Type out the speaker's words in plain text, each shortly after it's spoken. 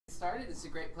started. It's a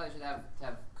great pleasure to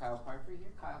have Kyle Parfrey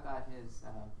here. Kyle got his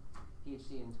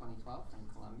PhD in 2012 from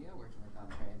Columbia, working with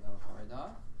Andrei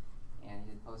Lohorodov, and he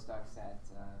did postdocs at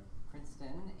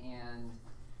Princeton and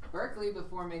Berkeley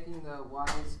before making the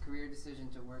wise career decision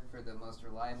to work for the most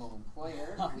reliable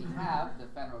employer we have, the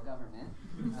federal government.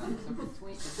 So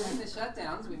between the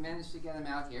shutdowns, we managed to get him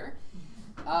out here.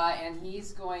 And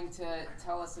he's going to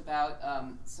tell us about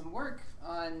some work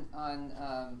on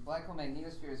black hole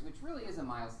magnetospheres, which really is a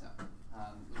milestone.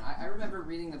 I remember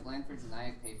reading the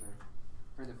Blandford-Znajek paper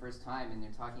for the first time, and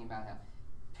they're talking about how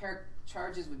pair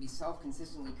charges would be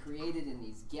self-consistently created in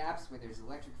these gaps where there's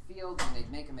electric fields, and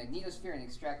they'd make a magnetosphere and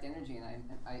extract energy. And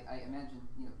I imagine,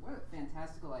 what a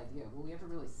fantastical idea. Will we ever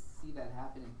really see that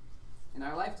happening in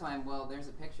our lifetime? Well, there's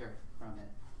a picture from it.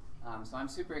 So I'm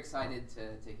super excited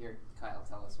to hear Kyle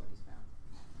tell us what he's found.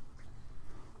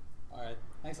 All right.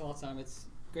 Thanks a lot, Sam. It's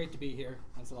great to be here.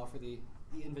 Thanks a lot for the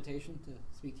invitation to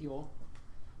speak to you all.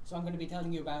 So I'm going to be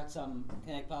telling you about some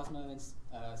kinetic plasma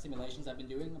simulations I've been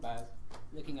doing about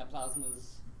looking at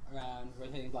plasmas around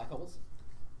rotating black holes.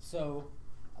 So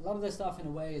a lot of this stuff, in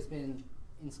a way, has been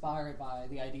inspired by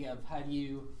the idea of how do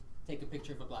you take a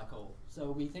picture of a black hole.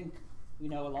 So we think we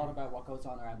know a lot about what goes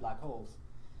on around black holes.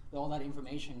 But all that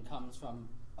information comes from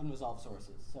unresolved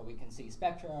sources. So we can see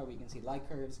spectra, we can see light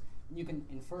curves, and you can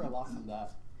infer a lot from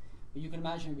that. But you can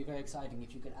imagine it would be very exciting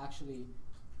if you could actually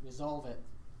resolve it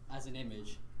as an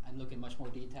image and look in much more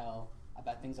detail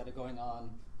about things that are going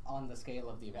on the scale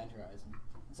of the event horizon.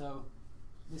 So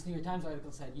this New York Times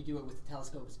article said you do it with a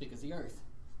telescope as big as the Earth.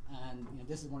 And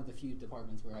this is one of the few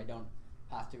departments where I don't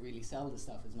have to really sell this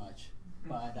stuff as much.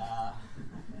 But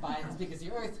by as big as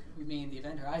the Earth, we mean the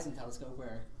Event Horizon Telescope,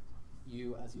 where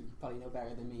you, as you probably know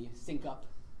better than me, sync up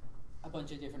a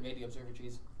bunch of different radio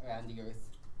observatories around the Earth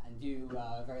and do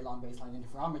very long baseline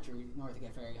interferometry in order to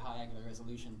get very high angular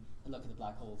resolution and look at the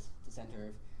black holes at the center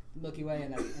of the Milky Way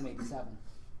and M87.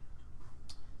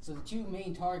 So the two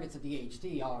main targets of the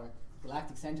HT are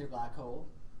galactic center black hole,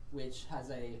 which has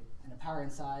an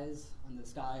apparent size on the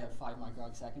sky of 5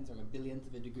 microseconds, or a billionth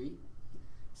of a degree.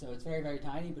 So it's very, very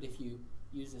tiny, but if you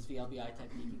use this VLBI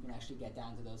technique, you can actually get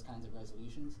down to those kinds of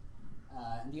resolutions.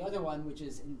 And the other one, which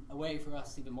is in a way for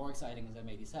us even more exciting, is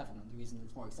M87. And the reason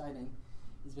it's more exciting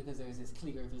is because there's this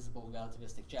clear, visible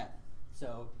relativistic jet.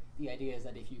 So the idea is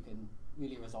that if you can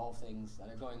really resolve things that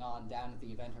are going on down at the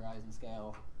event horizon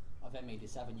scale of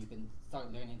M87, you can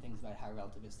start learning things about how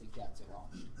relativistic jets are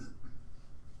launched.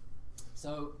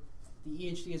 So the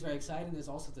EHT is very exciting. There's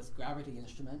also this gravity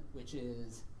instrument, which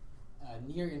is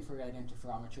near infrared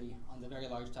interferometry on the Very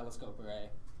Large Telescope Array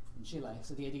in Chile.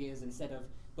 So the idea is, instead of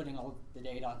putting all the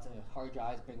data onto hard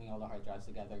drives, bringing all the hard drives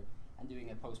together and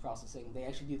doing a post-processing, they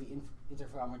actually do the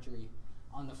interferometry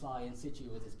on the fly in situ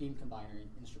with this beam combiner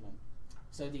instrument.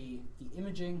 So the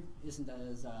imaging isn't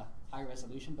as high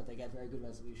resolution, but they get very good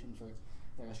resolution for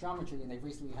their astrometry, and they've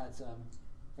recently had some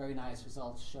very nice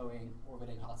results showing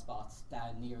orbiting hotspots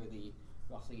down near the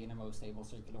roughly innermost stable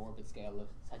circular orbit scale of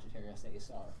Sagittarius A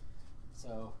star.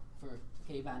 So for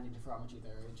K-band interferometry,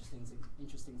 there are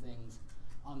interesting things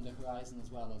on the horizon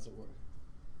as well, as it were.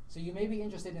 So you may be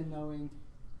interested in knowing,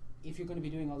 if you're going to be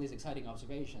doing all these exciting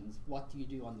observations, what do you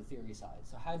do on the theory side?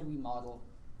 So how do we model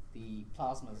the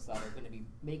plasmas that are going to be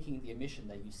making the emission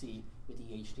that you see with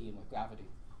EHT and with gravity?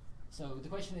 So the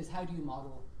question is, how do you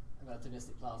model a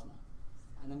relativistic plasma?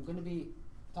 And I'm going to be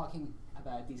talking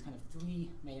about these kind of 3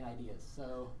 main ideas.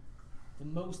 So the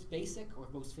most basic, or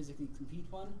most physically complete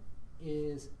one,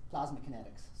 is plasma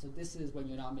kinetics. So this is when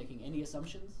you're not making any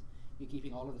assumptions. You're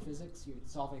keeping all of the physics. You're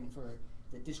solving for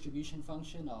the distribution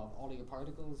function of all of your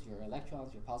particles, your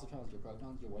electrons, your positrons, your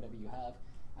protons, your whatever you have,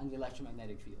 and the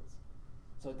electromagnetic fields.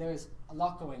 So there's a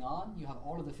lot going on. You have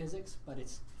all of the physics, but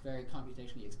it's very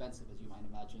computationally expensive, as you might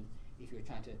imagine, if you're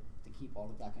trying to keep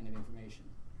all of that kind of information.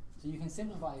 So you can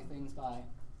simplify things by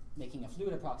making a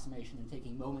fluid approximation and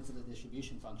taking moments of the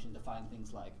distribution function to find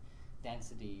things like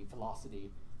density, velocity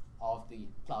of the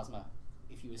plasma,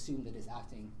 if you assume that it's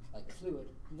acting like a fluid.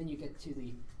 And then you get to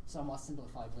the somewhat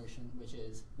simplified version, which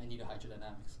is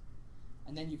magnetohydrodynamics.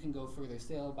 And then you can go further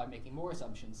still by making more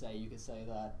assumptions. Say, you could say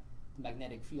that the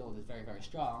magnetic field is very, very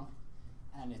strong,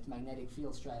 and if the magnetic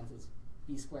field strength is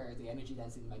B squared, the energy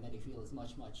density of the magnetic field is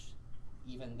much, much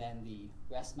even than the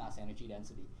rest mass energy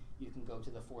density. You can go to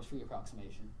the force-free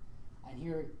approximation. And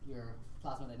here, your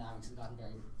plasma dynamics has gotten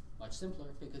very much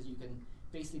simpler, because you can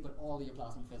basically put all of your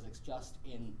plasma physics just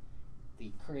in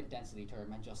the current density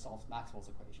term and just solve Maxwell's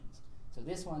equations. So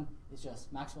this one is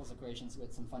just Maxwell's equations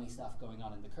with some funny stuff going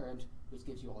on in the current, which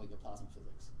gives you all of your plasma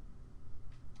physics.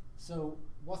 So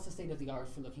what's the state of the art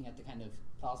for looking at the kind of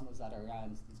plasmas that are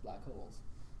around these black holes?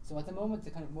 So at the moment,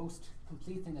 the kind of most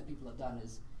complete thing that people have done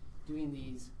is doing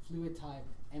these fluid-type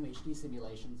MHD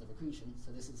simulations of accretion.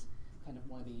 So this is kind of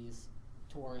one of these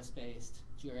torus-based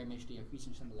Sgr A MHD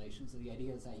accretion simulations. So the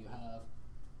idea is that you have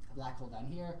a black hole down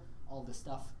here, all this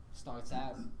stuff starts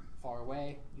out far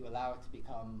away, you allow it to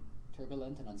become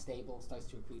turbulent and unstable, starts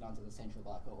to accrete onto the central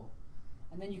black hole.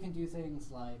 And then you can do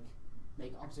things like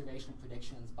make observational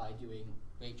predictions by doing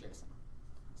ray tracing.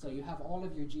 So you have all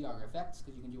of your GR effects,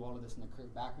 because you can do all of this in a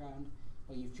curved background,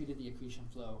 but you've treated the accretion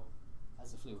flow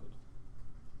as a fluid.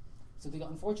 So the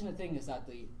unfortunate thing is that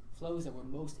the flows that we're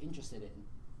most interested in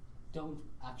don't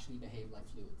actually behave like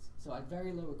fluids. So at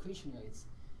very low accretion rates,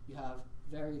 you have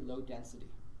very low density.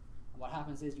 And what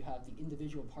happens is you have the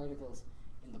individual particles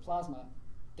in the plasma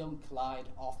don't collide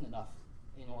often enough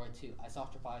in order to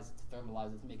isotrophize it, to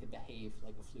thermalize it, to make it behave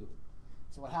like a fluid.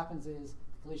 So what happens is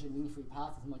the collision mean-free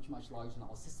path is much, much larger than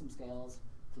all system scales.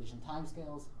 Collision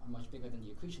timescales are much bigger than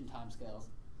the accretion timescales,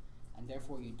 and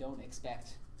therefore you don't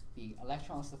expect the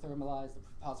electrons to thermalize, the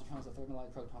positrons to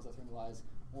thermalize, protons to thermalize,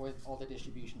 or all the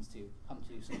distributions to come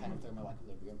to some kind of thermal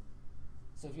equilibrium.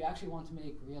 So if you actually want to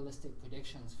make realistic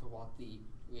predictions for what the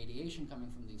radiation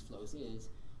coming from these flows is,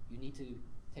 you need to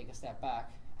take a step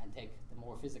back and take the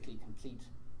more physically complete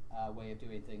way of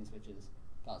doing things, which is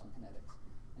plasma kinetics.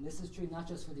 And this is true not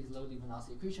just for these low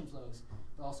luminosity accretion flows,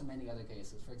 but also many other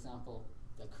cases. For example,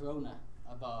 the corona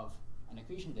above an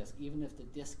accretion disk, even if the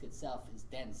disk itself is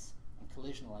dense and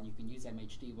collisional and you can use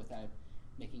MHD without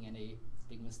making any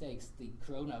big mistakes, the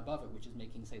corona above it, which is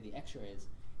making, say, the X-rays,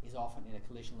 is often in a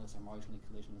collisionless or marginally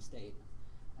collisionless state.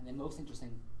 And then most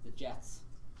interesting, the jets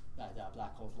that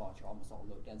black holes launch are almost all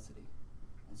low density.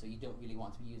 And so you don't really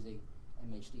want to be using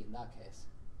MHD in that case.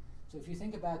 So if you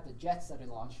think about the jets that are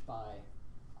launched by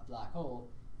a black hole,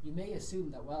 you may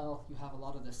assume that, well, you have a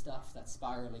lot of the stuff that's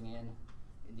spiraling in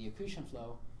the accretion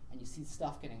flow, and you see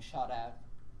stuff getting shot out.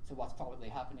 So what's probably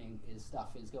happening is stuff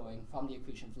is going from the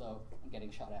accretion flow and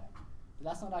getting shot out. But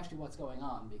that's not actually what's going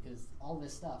on, because all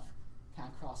this stuff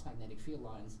can't cross magnetic field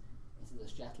lines into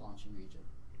this jet launching region.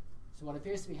 So what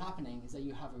appears to be happening is that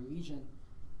you have a region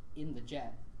in the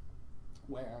jet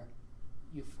where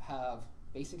you have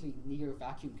basically near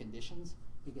vacuum conditions,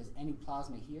 because any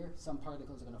plasma here, some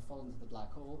particles are going to fall into the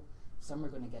black hole, some are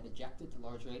going to get ejected to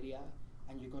large radii,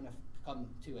 and you're going to come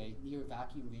to a near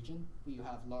vacuum region where you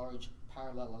have large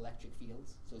parallel electric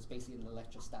fields. So it's basically an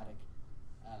electrostatic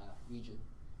region.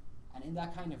 And in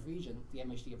that kind of region, the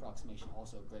MHD approximation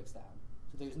also breaks down.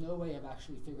 So there's no way of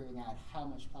actually figuring out how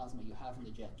much plasma you have in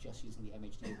the jet just using the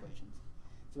MHD equations.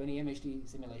 So any MHD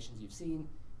simulations you've seen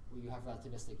where you have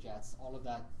relativistic jets, all of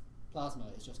that plasma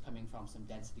is just coming from some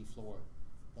density floor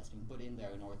that's being put in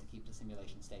there in order to keep the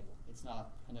simulation stable. It's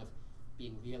not kind of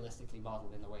being realistically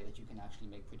modeled in a way that you can actually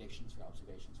make predictions for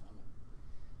observations from it.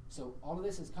 So all of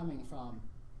this is coming from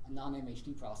a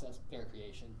non-MHD process, pair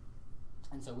creation.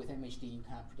 And so with MHD, you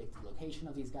can't predict the location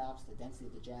of these gaps, the density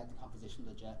of the jet, the composition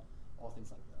of the jet, all things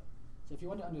like that. So if you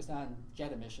want to understand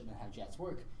jet emission and how jets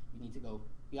work, you need to go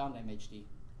beyond MHD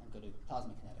and go to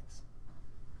plasma kinetics.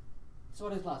 So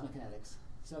what is plasma kinetics?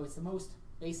 So it's the most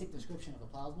basic description of a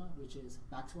plasma, which is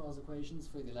Maxwell's equations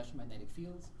for the electromagnetic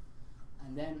fields.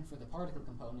 And then for the particle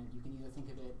component, you can either think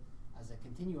of it as a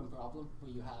continuum problem,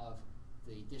 where you have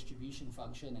the distribution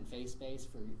function and phase space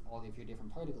for all of your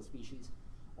different particle species,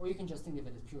 or you can just think of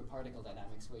it as pure particle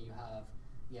dynamics, where you have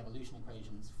the evolution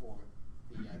equations for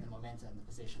the momenta and the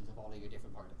positions of all of your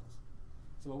different particles.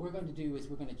 So what we're going to do is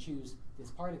we're going to choose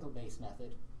this particle-based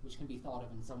method, which can be thought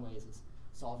of in some ways as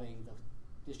solving the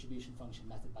distribution function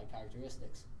method by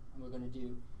characteristics. And we're going to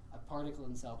do a particle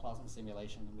and cell plasma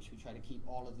simulation in which we try to keep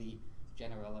all of the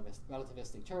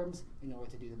general-relativistic terms in order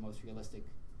to do the most realistic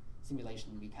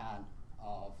simulation we can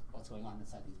of what's going on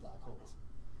inside these black holes.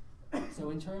 So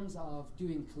in terms of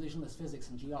doing collisionless physics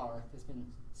in GR, there's been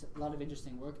a lot of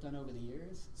interesting work done over the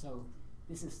years. So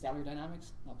this is stellar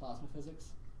dynamics, not plasma physics.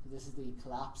 So this is the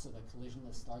collapse of a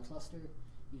collisionless star cluster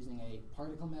using a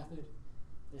particle method.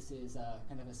 This is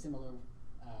kind of a similar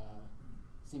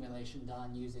simulation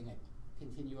done using a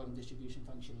continuum distribution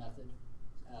function method.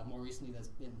 More recently, there's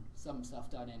been some stuff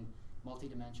done in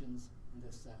multi-dimensions in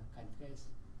this kind of case.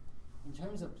 In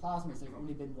terms of plasmas, there have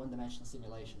only been one-dimensional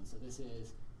simulations. So this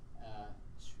is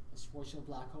a Schwarzschild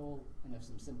black hole, and there's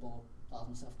some simple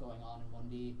plasma stuff going on in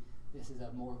 1D. This is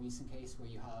a more recent case where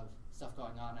you have stuff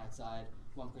going on outside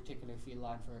one particular field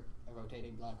line for a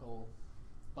rotating black hole.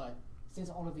 But since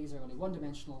all of these are only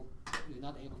one-dimensional, you're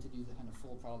not able to do the kind of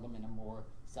full problem in a more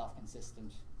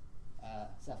self-consistent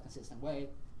way,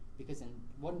 because in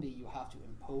 1D you have to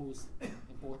impose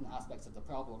important aspects of the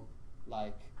problem,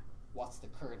 like what's the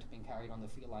current being carried on the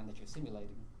field line that you're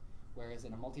simulating. whereas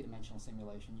in a multidimensional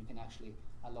simulation, you can actually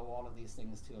allow all of these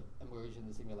things to emerge in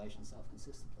the simulation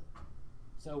self-consistently.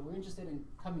 So we're interested in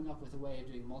coming up with a way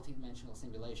of doing multidimensional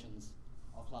simulations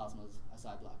of plasmas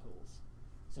outside black holes.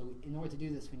 So in order to do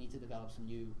this, we need to develop some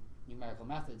new numerical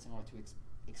methods in order to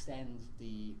extend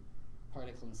the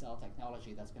particle and cell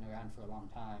technology that's been around for a long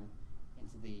time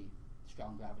into the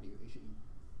strong gravity regime.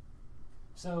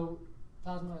 So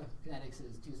plasma kinetics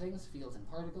is two things, fields and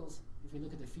particles. If we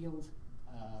look at the field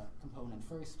component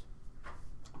first,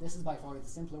 this is by far the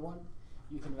simpler one.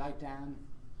 You can write down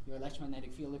your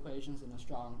electromagnetic field equations in a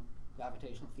strong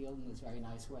gravitational field in this very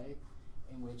nice way,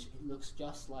 in which it looks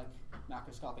just like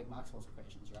macroscopic Maxwell's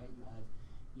equations, right? You have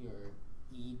your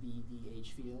E, B, D,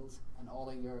 H fields, and all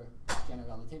of your general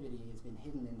relativity has been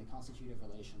hidden in the constitutive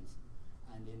relations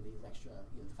and in these extra,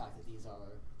 the fact that these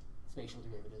are spatial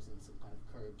derivatives in some kind of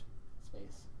curved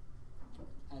space.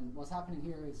 And what's happening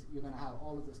here is you're going to have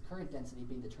all of this current density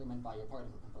being determined by your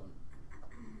particle component.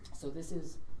 So this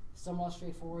is somewhat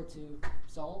straightforward to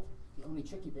solve. The only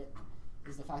tricky bit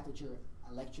is the fact that your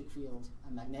electric field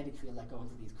and magnetic field that go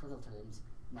into these curl terms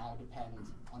now depend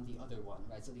on the other one,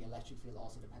 right? So the electric field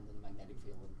also depends on the magnetic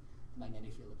field, and the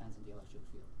magnetic field depends on the electric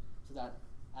field. So that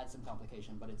adds some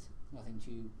complication, but it's nothing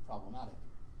too problematic.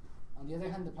 On the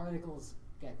other hand, the particles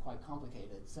get quite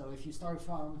complicated. So if you start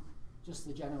from just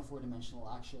the general four-dimensional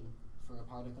action for a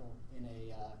particle in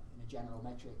a general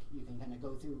metric, you can kind of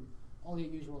go through all the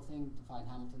usual thing to find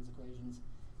Hamilton's equations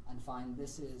and find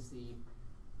this is the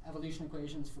evolution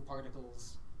equations for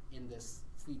particles in this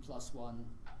 3+1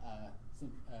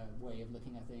 way of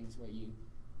looking at things, where you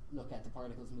look at the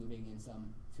particles moving in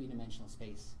some three-dimensional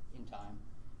space in time,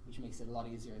 which makes it a lot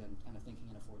easier than kind of thinking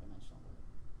in a four-dimensional way.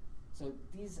 So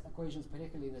these equations,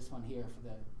 particularly this one here for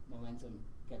the momentum,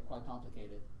 get quite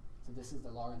complicated. So this is the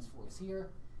Lorentz force here.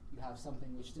 You have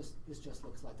something which this just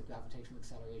looks like the gravitational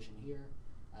acceleration here.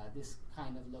 This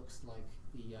kind of looks like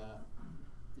the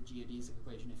geodesic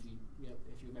equation.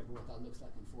 If you remember what that looks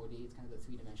like in 4D, it's kind of the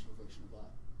three-dimensional version of that.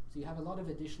 So you have a lot of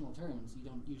additional terms you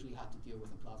don't usually have to deal with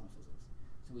in plasma physics.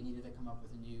 So we needed to come up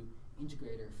with a new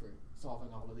integrator for solving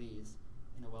all of these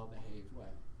in a well-behaved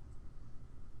way.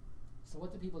 So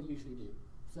what do people usually do?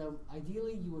 So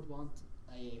ideally you would want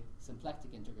a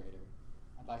symplectic integrator.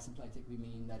 And by symplectic we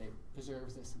mean that it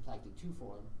preserves the symplectic 2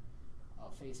 form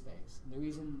of phase space. And the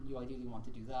reason you ideally want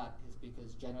to do that is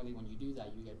because generally when you do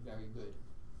that you get very good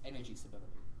energy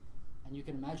stability. And you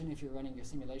can imagine if you're running your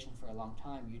simulation for a long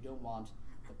time, you don't want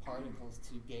the particles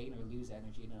to gain or lose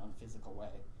energy in an unphysical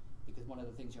way. Because one of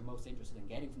the things you're most interested in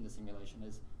getting from the simulation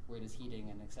is where does heating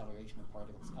and acceleration of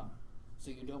particles come.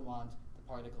 So you don't want the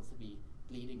particles to be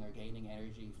bleeding or gaining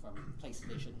energy from places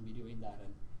they shouldn't be doing that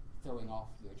and throwing off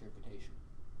your interpretation.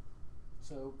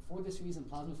 So for this reason,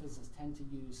 plasma physicists tend to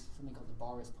use something called the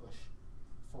Boris push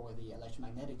for the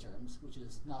electromagnetic terms, which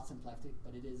is not symplectic,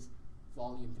 but it is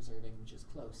volume preserving, which is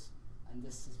close. And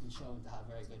this has been shown to have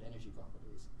very good energy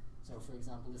properties. So for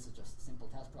example, this is just a simple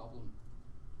test problem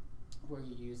where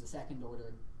you use a second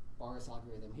order Boris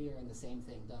algorithm here and the same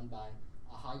thing done by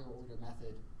a higher order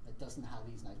method that doesn't have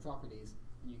these nice properties,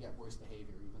 and you get worse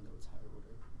behavior even though it's higher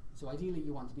order. So ideally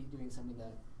you want to be doing something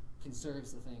that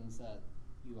conserves the things that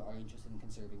you are interested in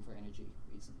conserving for energy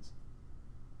reasons.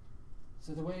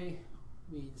 So the way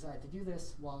we decided to do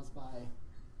this was by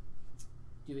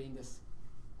doing this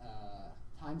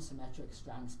time-symmetric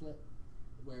Strang split,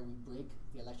 where we break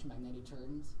the electromagnetic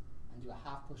terms and do a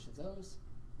half push of those,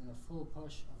 and a full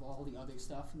push of all the other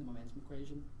stuff in the momentum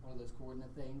equation, all those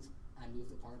coordinate things, and move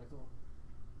the particle,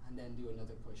 and then do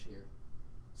another push here.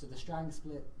 So the Strang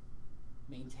split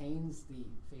maintains the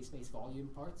phase space volume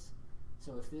parts.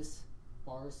 So if this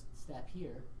Boris step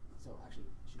here, so actually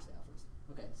I should say that first.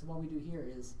 Okay, so what we do here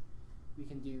is we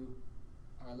can do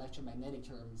our electromagnetic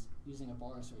terms using a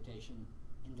Boris rotation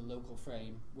in the local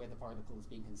frame where the particle is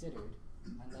being considered,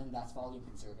 and then that's volume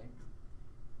conserving.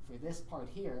 For this part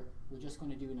here, we're just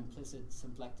going to do an implicit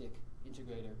symplectic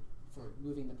integrator for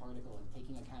moving the particle and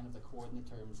taking account of the coordinate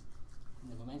terms in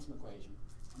the momentum equation.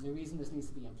 And the reason this needs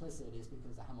to be implicit is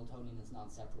because the Hamiltonian is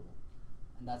non-separable.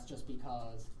 And that's just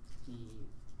because the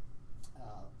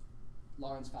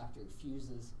Lorentz factor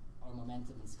fuses our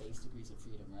momentum and space degrees of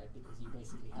freedom, right? Because you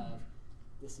basically have,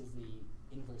 this is the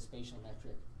inverse spatial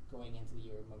metric going into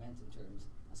your momentum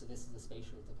terms. And so this is the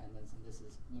spatial dependence and this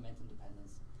is momentum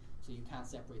dependence. So you can't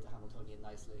separate the Hamiltonian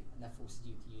nicely, and that forces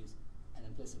you to use an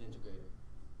implicit integrator.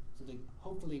 So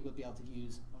hopefully we'll be able to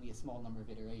use only a small number of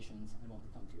iterations and it won't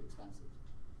become too expensive.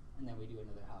 And then we do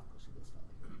another half push of this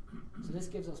fellow here. So this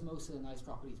gives us most of the nice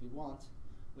properties we want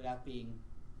without being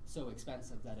so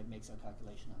expensive that it makes our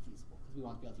calculation unfeasible, because we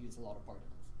want to be able to use a lot of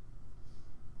particles.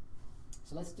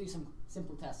 So let's do some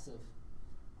simple tests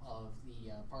of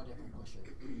the particle pusher.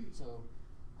 So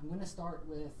I'm going to start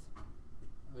with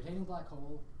a rotating black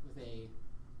hole with a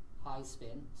high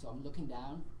spin. So I'm looking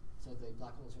down, so the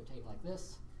black hole is rotating like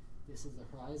this. This is the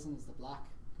horizon, is the black,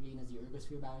 green is the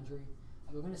ergosphere boundary.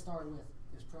 And we're going to start with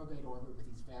this prograde orbit with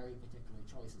these very particular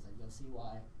choices, and you'll see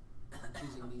why I'm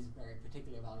choosing these very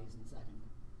particular values in a second.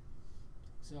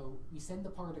 So we send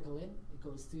the particle in, it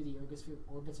goes through the ergosphere,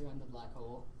 orbits around the black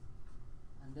hole,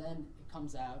 and then it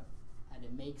comes out and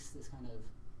it makes this kind of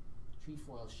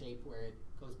trefoil shape where it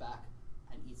goes back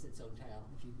and eats its own tail.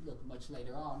 If you look much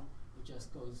later on, it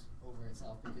just goes over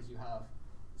itself because you have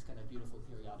this kind of beautiful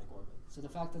periodic orbit. So the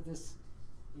fact that this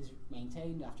is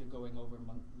maintained after going over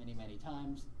many, many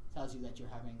times tells you that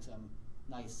you're having some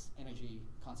nice energy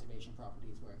conservation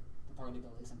properties where the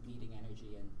particle isn't bleeding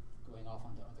energy and going off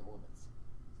onto other orbits.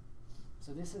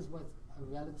 So this is with a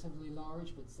relatively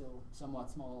large but still somewhat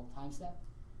small time step.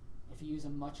 If you use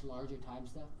a much larger time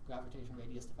step, gravitational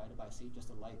radius divided by c, just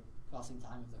the light crossing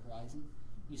time of the horizon,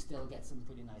 you still get some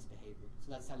pretty nice behavior.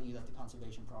 So that's telling you that the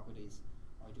conservation properties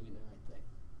are doing the right thing.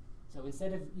 So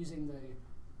instead of using the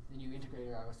new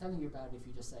integrator I was telling you about, if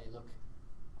you just say, look,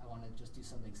 I want to just do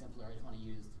something simpler, I just want to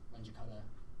use Runge-Kutta,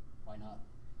 why not?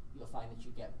 You'll find that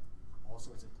you get all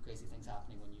sorts of crazy things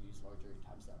happening when you use larger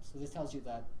time steps. So this tells you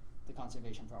that the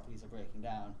conservation properties are breaking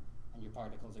down and your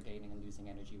particles are gaining and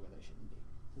losing energy where they shouldn't be.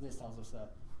 So this tells us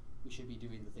that we should be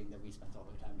doing the thing that we spent all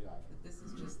our time driving. But this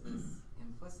is just this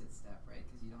implicit step, right?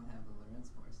 Because you don't have the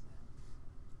Lorentz force now.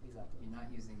 Exactly. You're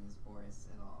not using this force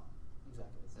at all.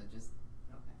 Exactly. So just,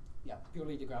 okay. Yeah,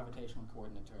 purely the gravitational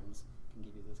coordinate terms can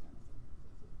give you this kind of thing.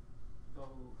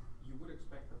 Though you would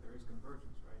expect that there is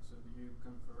convergence, right? So do you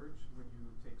converge when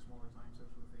you take smaller time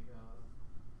steps with the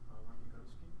Runge-Kutta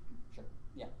scheme? Sure.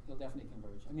 Yeah, you'll definitely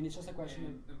converge. I mean, it's just a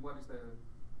question And what is the,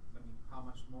 I mean, how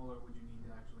much smaller would you need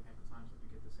to actually have the time step to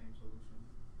get the same solution?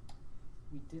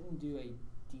 we didn't do a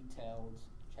detailed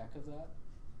check of that.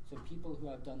 So people who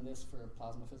have done this for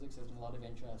plasma physics, there's been a lot of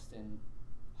interest in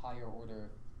higher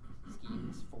order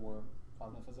schemes for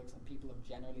plasma physics, and people have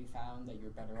generally found that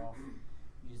you're better off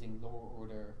using lower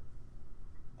order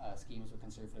schemes with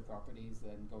conservative properties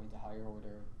than going to higher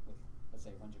order with, let's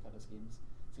say, Runge-Kutta schemes.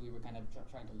 So we were kind of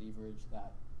trying to leverage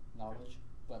that knowledge.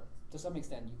 But to some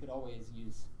extent, you could always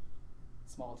use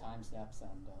small time steps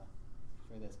and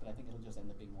for this, but I think it'll just end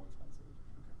up being more expensive.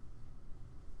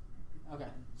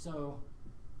 Okay, so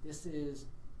this is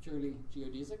purely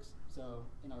geodesics. So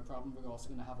in our problem, we're also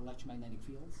going to have electromagnetic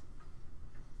fields.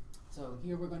 So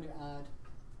here we're going to add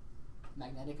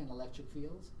magnetic and electric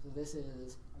fields. So this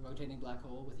is a rotating black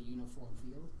hole with a uniform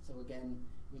field. So again,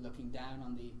 we're looking down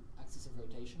on the axis of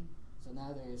rotation. So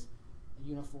now there's a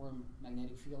uniform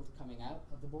magnetic field coming out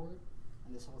of the board,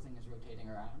 and this whole thing is rotating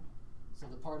around. So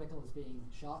the particle is being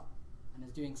shot and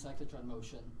is doing cyclotron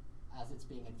motion as it's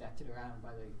being advected around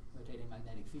by the rotating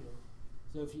magnetic field.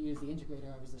 So if you use the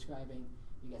integrator I was describing,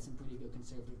 you get some pretty good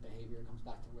conservative behavior. It comes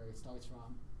back to where it starts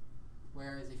from.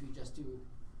 Whereas if you just do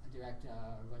a direct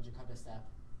Runge-Kutta step,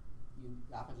 you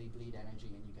rapidly bleed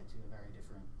energy and you get to a very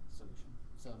different solution.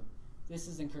 So this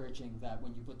is encouraging that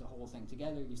when you put the whole thing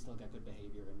together, you still get good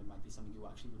behavior, and it might be something you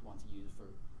actually would want to use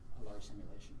for a large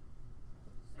simulation.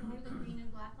 So what are the green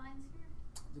and black lines here?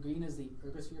 The green is the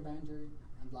ergosphere boundary,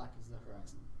 and black is the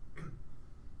horizon.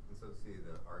 And so see,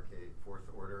 the arcade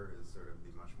fourth order is sort of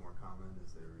the much more common.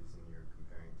 Is there a reason you're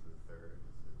comparing to the third?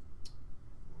 Is it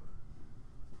more?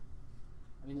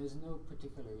 I mean, there's no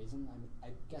particular reason.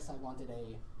 I guess I wanted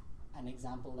an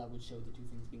example that would show the two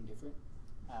things being different.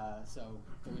 So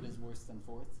third is worse than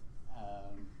fourth,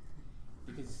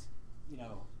 because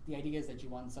the idea is that you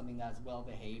want something that's well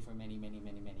behaved for many, many,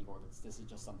 many, many orbits. This is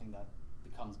just something that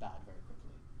becomes bad very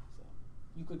quickly. So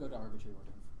you could go to arbitrary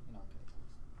order in arcade.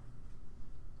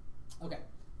 Okay,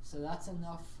 so that's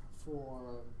enough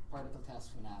for particle tests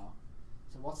for now.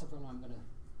 So what's the problem I'm going to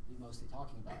be mostly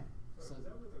talking about? So is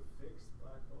that with a fixed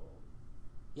black hole?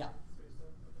 Yeah.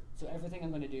 Space-time? Okay. So everything I'm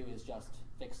going to do is just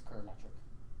fixed Kerr metric.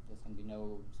 There's going to be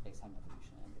no space-time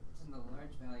evolution. And the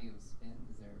large value of spin,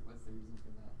 what's the reason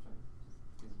for that? Just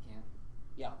because you can?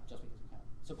 Yeah, just because we can.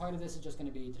 So part of this is just going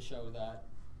to be to show that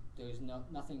there's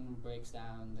nothing breaks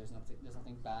down. There's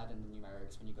nothing bad in the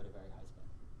numerics when you go to very high spin.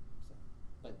 So,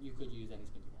 but you could use any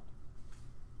spin you want.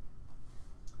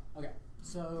 Okay,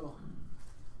 so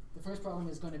the first problem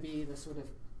is going to be the sort of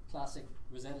classic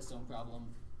Rosetta Stone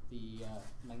problem, the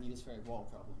magnetospheric wall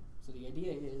problem. So the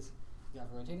idea is you have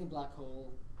a rotating black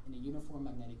hole in a uniform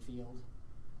magnetic field,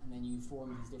 and then you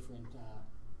form these different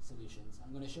solutions.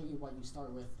 I'm going to show you what you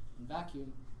start with in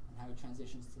vacuum and how it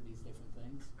transitions to these different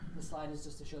things. This slide is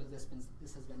just to show that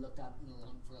this has been looked at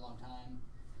for a long time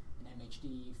in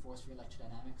MHD, force field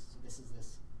electrodynamics. So this is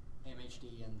this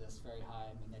MHD and this very high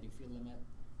magnetic field limit,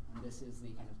 and this is the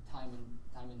kind of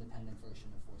time-independent version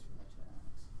of force field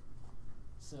electrodynamics.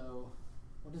 So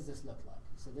what does this look like?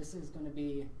 So this is going to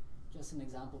be just an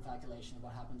example calculation of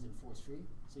what happens in force free.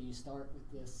 So you start with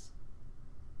this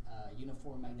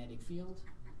uniform magnetic field,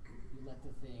 you let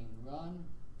the thing run,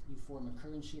 you form a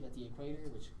current sheet at the equator,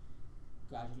 which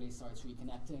gradually starts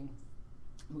reconnecting,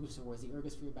 moves towards the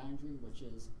ergosphere boundary, which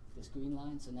is this green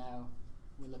line. So now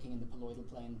we're looking in the poloidal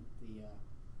plane. The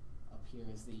up here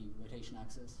is the rotation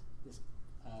axis. This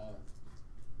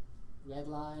red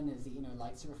line is the inner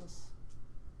light surface.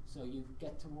 So you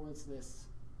get towards this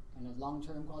kind of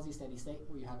long-term quasi-steady state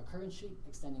where you have a current sheet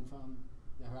extending from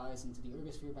the horizon to the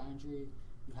ergosphere boundary.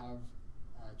 You have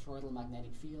a toroidal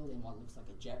magnetic field in what looks like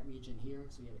a jet region here.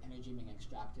 So you have energy being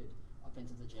extracted up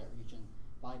into the jet region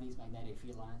by these magnetic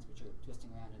field lines, which are twisting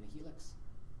around in a helix.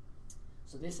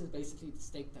 So this is basically the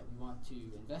state that we want to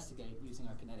investigate using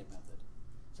our kinetic method.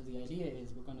 So the idea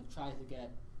is we're going to try to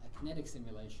get a kinetic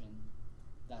simulation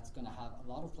that's going to have a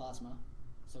lot of plasma,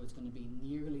 so it's going to be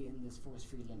nearly in this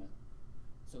force-free limit.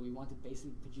 So we want to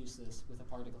basically produce this with a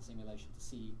particle simulation to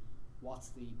see what's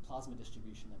the plasma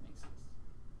distribution that makes this.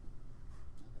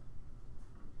 Okay.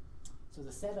 So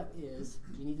the setup is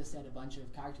we need to set a bunch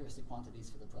of characteristic quantities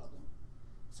for the problem.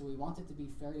 So we want it to be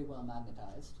fairly well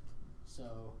magnetized.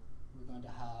 So we're going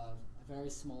to have a very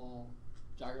small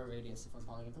gyro radius of our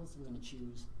particles. So we're going to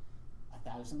choose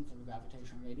 1,000th of a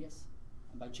gravitational radius.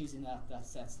 And by choosing that, that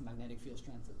sets the magnetic field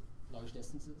strength at large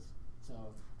distances. So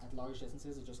at large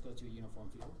distances, it just goes to a uniform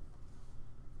field.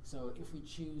 So if we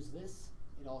choose this,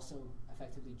 it also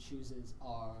effectively chooses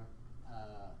our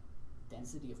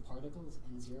density of particles,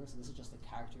 N0. So this is just a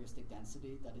characteristic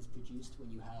density that is produced when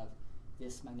you have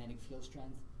this magnetic field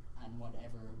strength and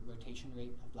whatever rotation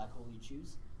rate of black hole you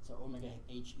choose. So omega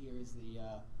h here is the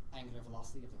angular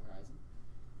velocity of the horizon.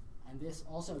 And this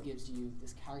also gives you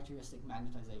this characteristic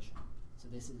magnetization. So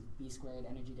this is B squared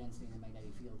energy density in the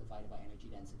magnetic field divided by energy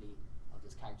density of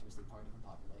this characteristic particle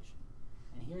population.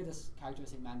 And here this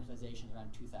characteristic magnetization is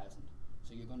around 2,000.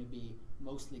 So you're going to be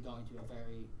mostly going to a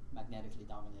very magnetically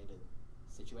dominated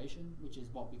situation, which is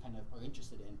what we kind of are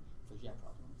interested in for jet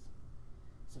problems.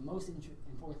 So most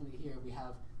importantly here, we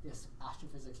have this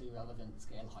astrophysically relevant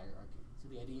scale hierarchy. So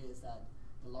the idea is that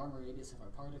the Larmor radius of our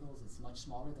particles is much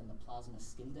smaller than the plasma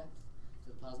skin depth.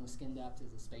 So the plasma skin depth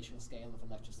is a spatial scale of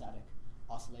electrostatic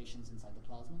oscillations inside the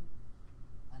plasma.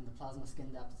 And the plasma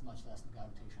skin depth is much less than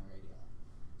gravitational radii.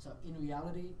 So in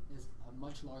reality, there's a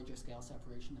much larger scale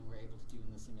separation than we're able to do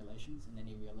in the simulations in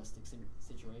any realistic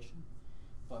situation.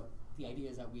 But the idea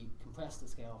is that we compress the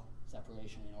scale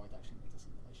separation in order to actually make the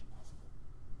simulation possible.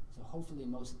 So hopefully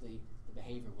most of the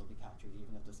behavior will be captured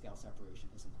even if the scale separation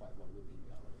isn't quite what it would be in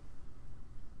reality.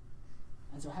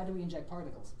 And so how do we inject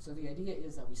particles? So the idea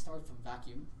is that we start from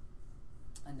vacuum,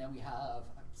 and then we have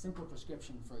a simple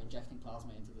prescription for injecting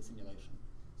plasma into the simulation.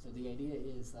 So the idea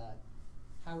is that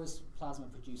how is plasma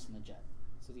produced in a jet?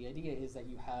 So the idea is that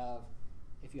you have,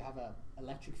 if you have an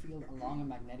electric field along a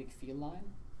magnetic field line,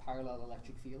 parallel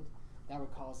electric field, that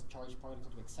would cause a charged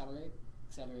particle to accelerate.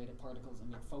 Accelerated particles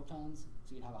emit photons,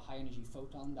 so you'd have a high energy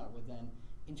photon that would then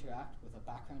interact with a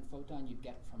background photon you'd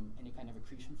get from any kind of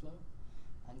accretion flow.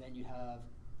 And then you'd have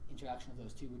interaction of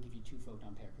those two would give you 2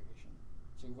 photon pair accretion.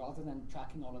 So rather than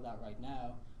tracking all of that right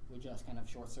now, we're just kind of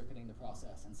short-circuiting the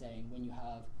process and saying when you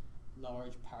have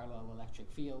large parallel electric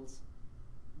fields,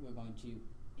 we're going to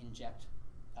inject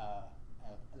an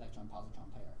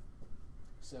electron-positron pair.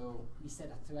 So we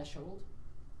set a threshold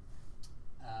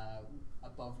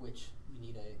above which you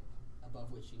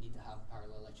need to have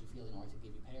parallel electric field in order to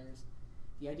give you pairs.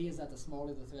 The idea is that the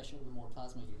smaller the threshold, the more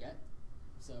plasma you get.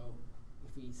 So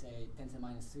if we say 10 to the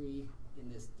minus 3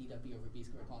 in this dW over B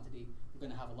squared quantity, we're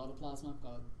going to have a lot of plasma,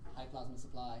 got a high plasma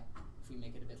supply. If we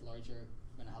make it a bit larger,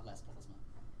 we're going to have less plasma.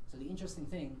 So the interesting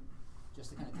thing,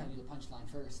 just to kind of tell you the punchline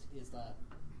first, is that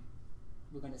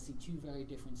we're going to see 2 very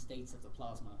different states of the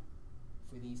plasma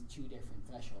for these 2 different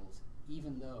thresholds,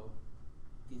 even though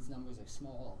these numbers are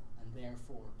small, and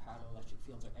therefore parallel electric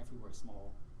fields are everywhere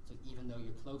small. So even though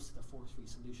you're close to the force-free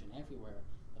solution everywhere,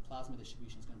 the plasma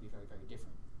distribution is going to be very, very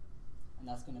different. And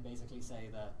that's going to basically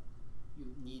say that you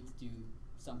need to do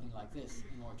something like this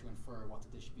in order to infer what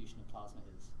the distribution of plasma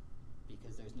is,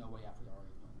 because there's no way a priori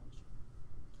of knowing which.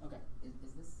 Okay.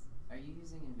 Is this, are you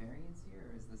using invariance here,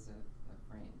 or is this a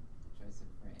frame, the choice of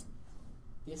frame?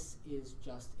 This is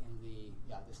just in the,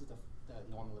 this is the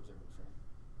normal observable frame.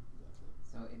 Exactly.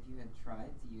 So if you had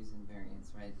tried to use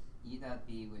invariance, right, E dot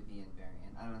B would be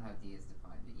invariant. I don't know how D is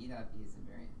defined, but E dot B is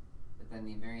invariant. But then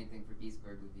the invariant thing for B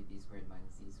squared would be B squared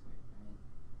minus E squared, right?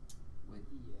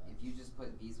 If you just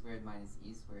put B squared minus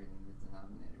E squared in the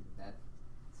denominator, would that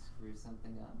screw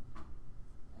something up?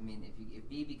 I mean, if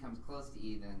B becomes close to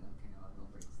E, then okay, I'll go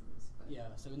breaks to this. But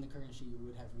Yeah, so in the current sheet you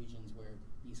would have regions where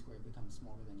B squared becomes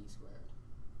smaller than E squared.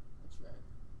 That's right.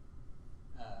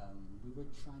 We were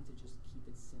trying to just keep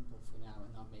it simple for now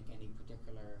and not make any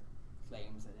particular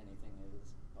claims that anything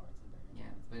is Lorentz invariant.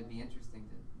 yeah, but it'd be interesting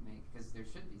to make, because there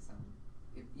should be some,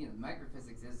 if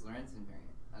microphysics is Lorentz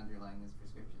invariant underlying this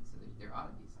prescription, so there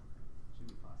ought to be something. Should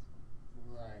be possible.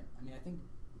 Right. I mean, I think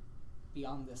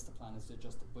beyond this, the plan is to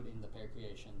just put in the pair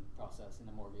creation process in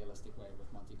a more realistic way with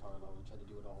Monte Carlo and try to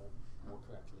do it all more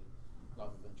correctly,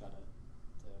 rather than try to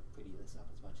pretty this up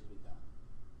as much as we can.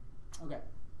 Okay.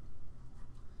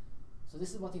 So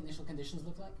this is what the initial conditions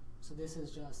look like. So this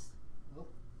is just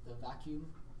the vacuum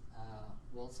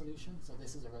world solution. So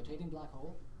this is a rotating black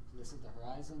hole. So this is the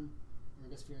horizon,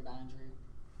 ergosphere boundary.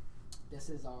 This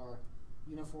is our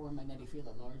uniform magnetic field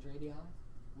at large radii,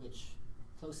 which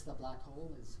close to the black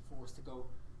hole is forced to go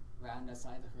round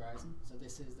outside the horizon. So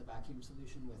this is the vacuum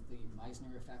solution with the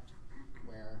Meissner effect,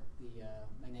 where the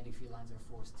magnetic field lines are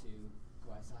forced to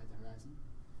go outside the horizon.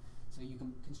 So you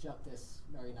can construct this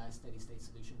very nice steady state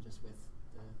solution just with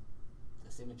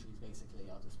the symmetries basically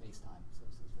of the space-time. So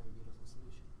it's a very beautiful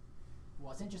solution.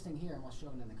 What's interesting here and what's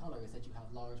shown in the color is that you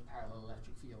have large parallel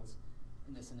electric fields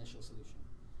in this initial solution.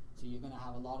 So you're going to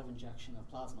have a lot of injection of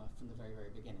plasma from the very,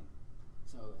 very beginning.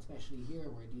 So especially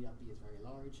here where D dot B is very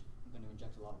large, you're going to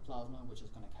inject a lot of plasma, which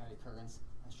is going to carry currents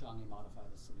and strongly modify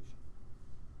the solution.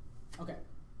 Okay.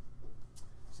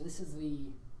 So this is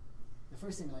the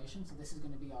first simulation. So this is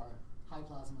going to be our high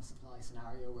plasma supply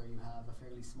scenario where you have a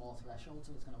fairly small threshold,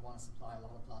 so it's going to want to supply a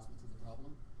lot of plasma to the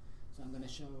problem. So I'm going to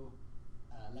show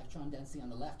electron density on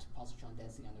the left, positron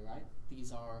density on the right.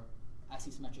 These are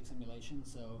axisymmetric simulations,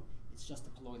 so it's just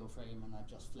a colloidal frame, and I've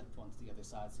just flipped one to the other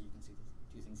side so you can see the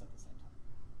two things at the same time.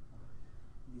 Okay.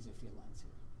 These are field lines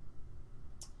here.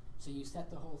 So you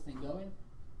set the whole thing going.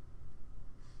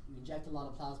 You inject a lot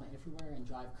of plasma everywhere and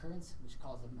drive currents, which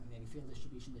cause the magnetic field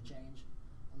distribution to change.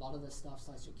 A lot of this stuff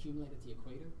starts to accumulate at the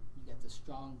equator. You get the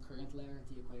strong current layer at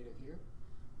the equator here.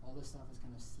 All this stuff is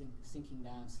kind of sinking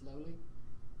down slowly.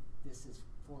 This is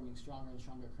forming stronger and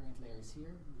stronger current layers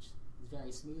here, which is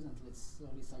very smooth until it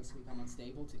slowly starts to become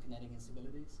unstable to kinetic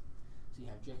instabilities. So you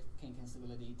have drift, kink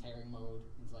instability, tearing mode,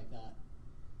 things like that.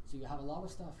 So you have a lot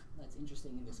of stuff that's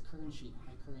interesting in this current sheet,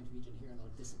 high current region here, a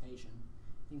lot of dissipation.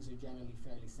 Things are generally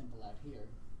fairly simple out here.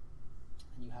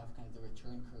 And you have kind of the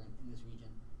return current in this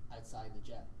region outside the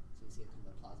jet. So you see kind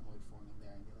of a plasmoid forming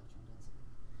there in the electron density.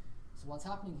 So what's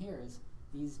happening here is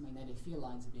these magnetic field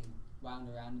lines are being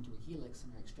wound around into a helix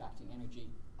and are extracting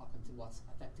energy up into what's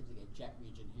effectively a jet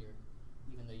region here.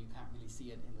 Even though you can't really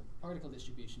see it in the particle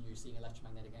distribution, you're seeing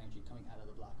electromagnetic energy coming out of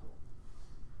the black hole.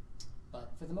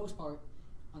 But for the most part,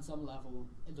 on some level,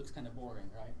 it looks kind of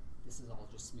boring, right? This is all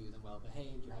just smooth and well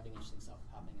behaved. You're having interesting stuff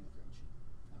happening in the current sheet.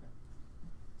 Okay.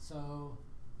 So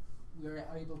we're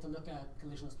able to look at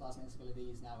collisionless plasma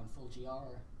instabilities now in full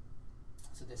GR.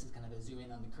 So this is kind of a zoom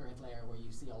in on the current layer where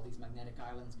you see all these magnetic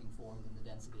islands being formed in the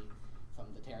density from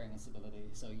the tearing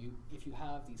instability. So if you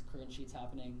have these current sheets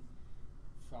happening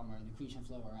from an accretion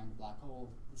flow around the black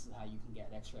hole, this is how you can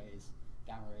get X-rays,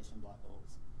 gamma rays from black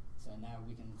holes. So now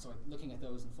we can start looking at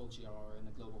those in full GR in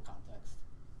a global context,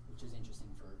 which is interesting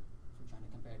for trying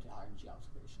to compare to higher energy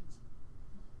observations.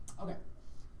 Okay.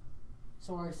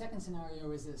 So our second scenario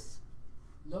is this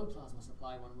low plasma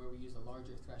supply one where we use a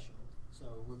larger threshold.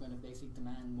 So we're going to basically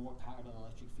demand more power to the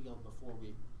electric field before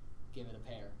we give it a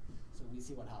pair. So we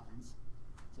see what happens.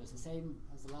 So it's the same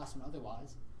as the last one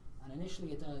otherwise. And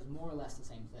initially it does more or less the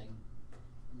same thing.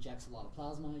 Injects a lot of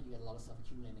plasma, you get a lot of stuff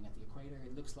accumulating at the equator.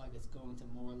 It looks like it's going to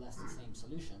more or less the same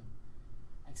solution,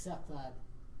 except that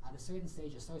at a certain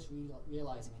stage it starts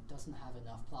realizing it doesn't have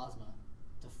enough plasma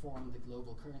to form the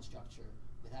global current structure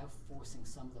without forcing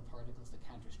some of the particles to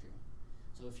counterstream.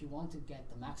 So if you want to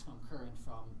get the maximum current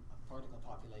from a particle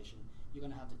population, you're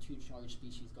going to have the two charged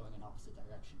species going in opposite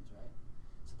directions, right?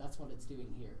 So that's what it's doing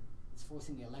here. It's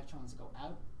forcing the electrons to go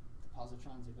out, the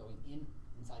positrons are going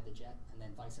inside the jet, and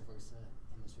then vice versa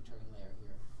in this return layer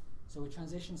here. So it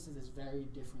transitions to this very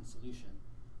different solution,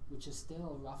 which is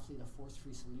still roughly the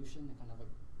force-free solution in kind of a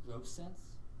gross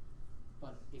sense.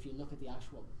 But if you look at the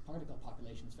actual particle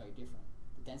population, it's very different.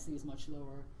 The density is much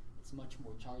lower, it's much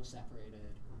more charge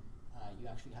separated. You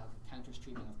actually have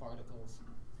counter-streaming of particles.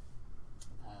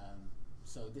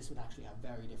 So this would actually have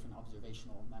very different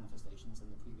observational manifestations than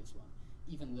the previous one.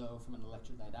 even though from an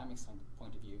electrodynamics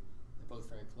point of view, they're both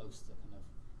very close to kind of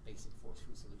basic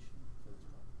force-free solution for this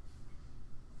problem.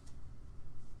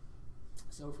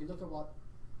 So if we look at what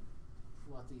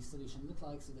the solution looked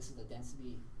like, so this is the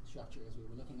density structure as we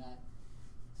were looking at.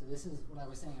 So this is what I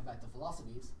was saying about the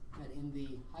velocities, that in the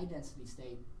high density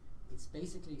state, it's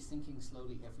basically sinking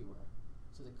slowly everywhere.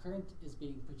 So the current is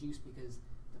being produced because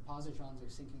the positrons are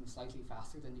sinking slightly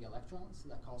faster than the electrons, so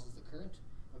that causes the current.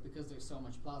 But because there's so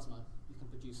much plasma, you can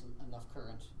produce enough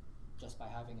current just by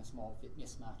having a small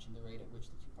mismatch in the rate at which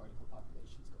the two particle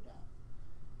populations go down.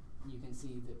 And you can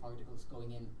see the particles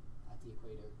going in at the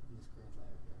equator in this current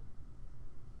layer here.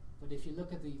 But if you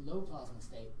look at the low plasma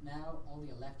state, now all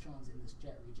the electrons in this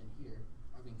jet region here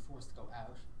are being forced to go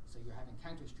out. So you're having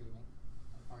counter-streaming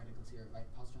of particles here, right?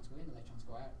 Positrons go in, electrons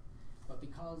go out. But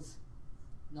because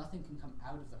nothing can come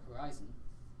out of the horizon,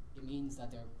 it means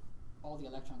that all the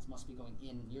electrons must be going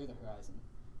in near the horizon.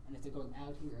 And if they're going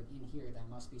out here and in here, there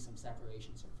must be some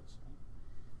separation surface, right?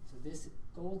 So this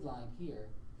gold line here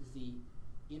is the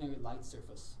inner light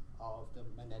surface of the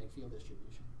magnetic field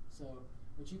distribution. So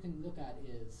what you can look at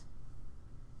is,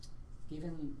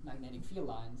 given magnetic field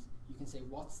lines, you can say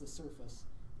what's the surface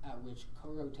at which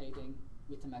co-rotating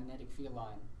with the magnetic field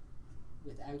line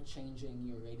without changing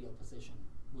your radial position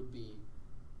would be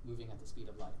moving at the speed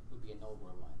of light, would be a null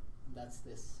world line. And that's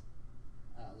this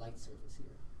light surface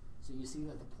here. So you see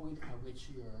that the point at which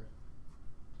your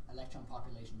electron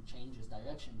population changes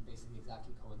direction basically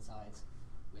exactly coincides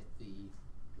with the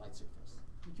light surface,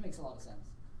 which makes a lot of sense.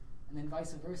 And then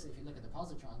vice versa, if you look at the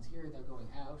positrons, here they're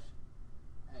going out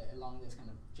along this kind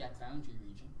of jet boundary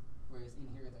region, whereas in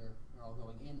here they're all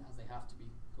going in as they have to be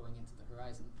going into the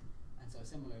horizon. And so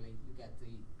similarly, you get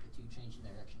the two changing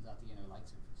directions at the inner light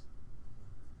surface.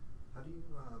 How do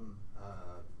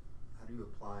you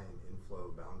apply an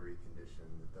inflow boundary condition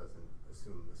that doesn't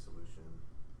assume the solution?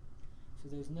 So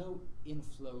there's no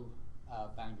inflow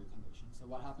boundary condition. So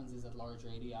what happens is at large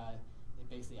radii, it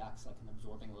basically acts like an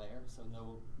absorbing layer, so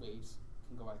no waves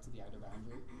can go out to the outer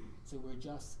boundary. So we're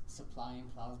just supplying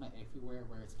plasma everywhere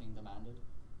where it's being demanded.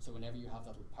 So whenever you have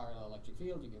that parallel electric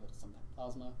field, you give it some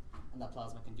plasma, and that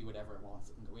plasma can do whatever it wants.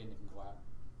 It can go in, it can go out.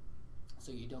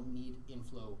 So you don't need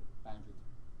inflow boundary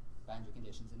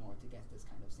conditions in order to get this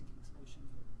kind of sinking solution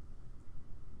here.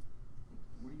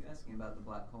 Were you asking about the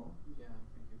black hole? Yeah,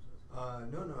 I think it was.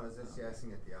 No, I was just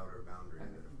asking at the outer boundary,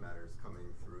 that if matter is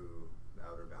coming through the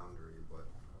outer boundary,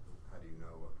 how do you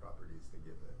know what properties to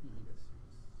give it? I guess you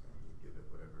was saying you give it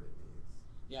whatever it needs.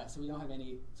 Yeah, so we don't have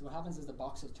any. So what happens is the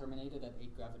box is terminated at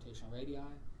 8 gravitational radii.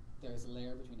 There's a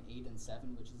layer between 8 and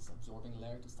 7, which is absorbing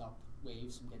layer to stop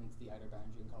waves from getting to the outer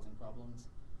boundary and causing problems.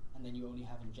 And then you only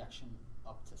have injection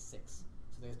up to 6.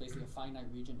 So there's basically a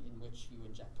finite region in which you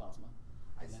inject plasma.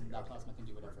 I And see, then that okay. plasma can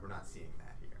do whatever. We're not seeing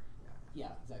that here.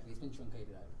 Yeah, exactly. It's been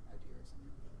truncated out here or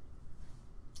something.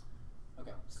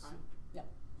 Okay. So, yeah.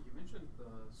 You mentioned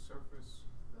the surface,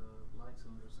 the light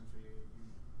cylinder, essentially. You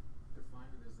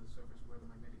defined it as the surface where the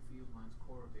magnetic field lines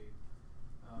correlate.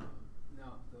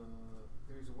 Now,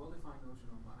 there is a well-defined notion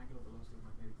of angular velocity of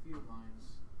magnetic field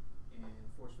lines in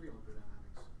force-free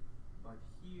electrodynamics. But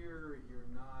here, you're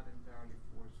not entirely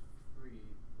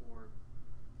force-free, or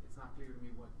it's not clear to me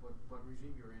what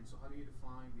regime you're in. So how do you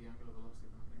define the angular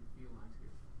velocity of magnetic field lines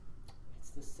here?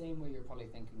 It's the same way you're probably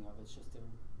thinking of. It's just the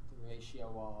ratio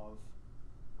of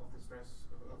the stress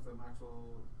of the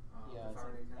Maxwell yeah, the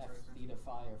Faraday it's like tensor. F theta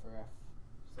phi over F.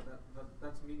 So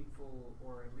that's meaningful,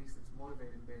 or at least it's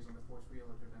motivated based on the force-free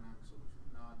electrodynamic solution,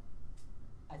 not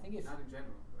I think if not in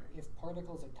general, right? if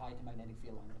particles are tied to magnetic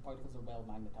field lines, the particles are well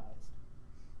magnetized,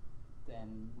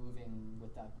 then moving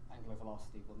with that angular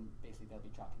velocity will basically they'll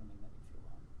be tracking the magnetic field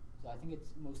line. So I think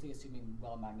it's mostly assuming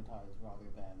well magnetized rather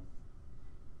than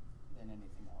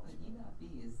anything else. But E naught B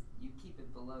is, you keep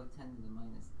it below 10 to the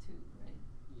minus 2, right?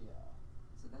 Yeah,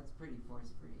 So that's pretty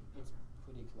force-free, it's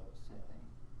pretty close. I Yeah. think.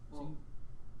 So Well,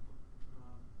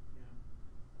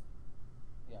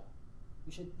 yeah,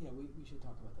 we should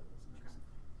talk about that. That's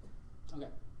interesting.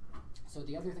 Okay. So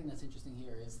the other thing that's interesting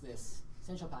here is this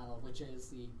central panel, which is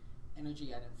the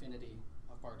energy at infinity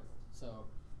of particles. So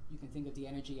you can think of the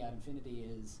energy at infinity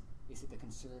is basically the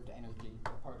conserved energy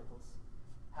that particles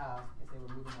have if they were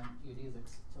moving on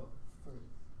geodesics. So for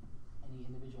any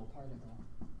individual particle,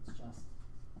 it's just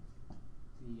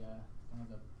the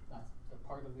that's the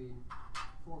part of the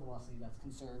forward velocity that's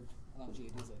conserved along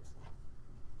geodesics.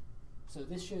 So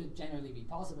this should generally be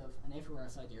positive, and if we're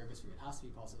outside the ergosphere, it has to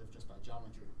be positive just by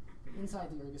geometry.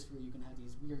 Inside the ergosphere, you can have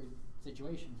these weird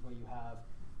situations where you have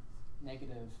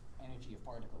negative energy of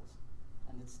particles.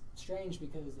 And it's strange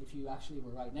because if you actually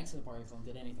were right next to the particle and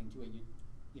did anything to it,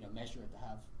 you'd measure it to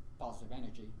have positive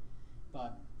energy,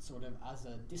 but sort of as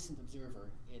a distant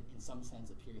observer, it in some sense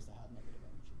appears to have negative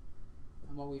energy.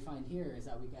 And what we find here is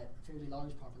that we get a fairly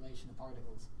large population of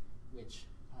particles which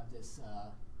have this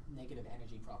negative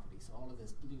energy property. So all of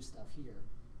this blue stuff here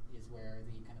is where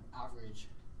the kind of average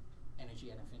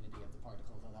energy at infinity of the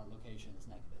particles at that location is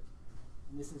negative.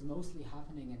 And this is mostly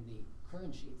happening in the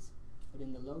current sheets, but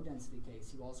in the low density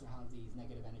case, you also have these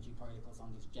negative energy particles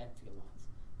on these jet field lines.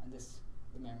 And this,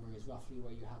 remember, is roughly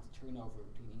where you have the turnover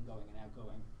between ingoing and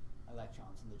outgoing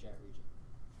electrons in the jet region.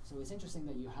 So it's interesting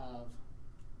that you have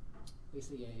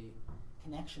basically a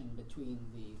connection between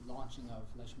the launching of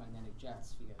electromagnetic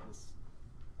jets via this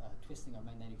twisting of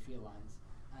magnetic field lines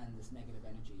and this negative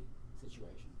energy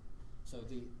situation. So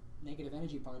the negative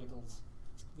energy particles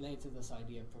relate to this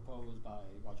idea proposed by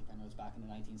Roger Penrose back in the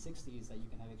 1960s that you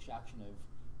can have extraction of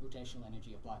rotational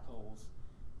energy of black holes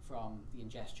from the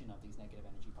ingestion of these negative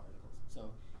energy particles.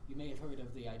 So you may have heard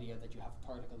of the idea that you have a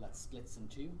particle that splits in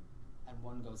two, and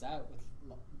one goes out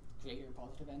with greater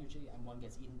positive energy, and one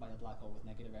gets eaten by the black hole with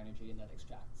negative energy, and that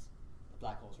extracts the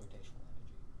black hole's rotational energy.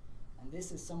 And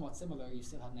this is somewhat similar. You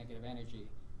still have negative energy,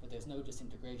 but there's no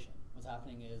disintegration. What's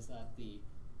happening is that the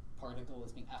particle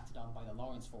is being acted on by the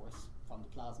Lorentz force from the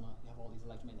plasma. You have all these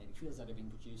electromagnetic fields that are being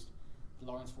produced. The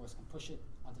Lorentz force can push it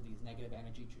onto these negative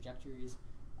energy trajectories,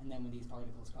 and then when these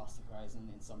particles cross the horizon,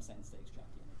 in some sense, they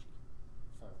extract the energy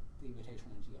for the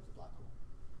rotational energy of the black hole.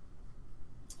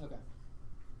 Okay.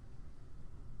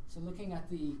 So looking at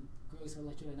the gross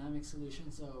electrodynamic solution,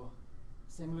 so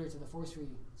similar to the force-free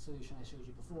solution I showed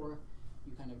you before,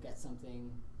 you kind of get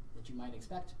something that you might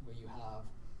expect, where you have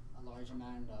a large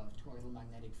amount of toroidal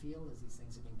magnetic field as these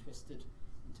things are being twisted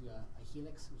into a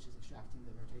helix, which is extracting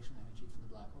the rotational energy from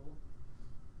the black hole.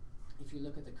 If you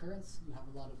look at the currents, you have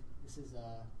a lot of, this is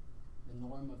the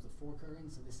norm of the four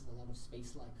currents, so this is a lot of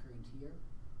space-like current here,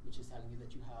 which is telling you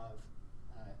that you have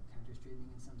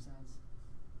counter-streaming in some sense.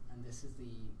 And this is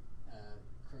the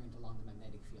current along the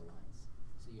magnetic field lines.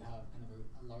 So you have kind of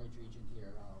a large region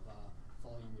here of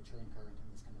volume return current in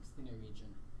this kind of thinner region,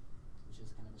 which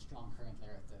is kind of a strong current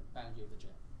layer at the boundary of the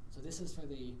jet. So this is for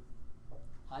the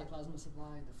high plasma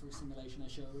supply, the first simulation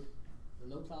I showed. The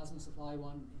low plasma supply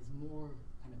one is more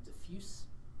kind of diffuse,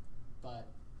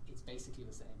 but it's basically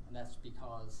the same. And that's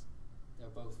because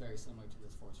they're both very similar to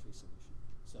this force-free solution.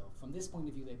 So from this point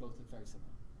of view, they both look very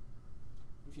similar.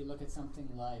 If you look at something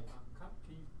like...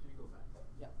 Can you go back?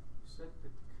 Yeah. You said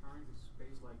the current is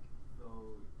space-like,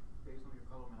 though based on your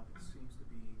color map, it seems to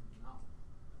be null.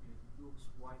 It looks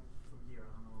white from here,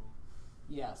 I don't know.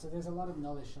 Yeah, so there's a lot of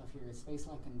nullish stuff here. It's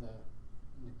space-like in the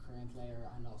current layer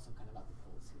and also kind of at the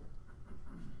poles here.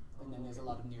 And then there's a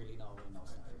lot of nearly null and null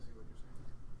stuff. I see what you're saying.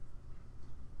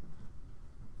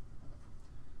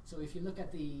 So if you look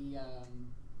at the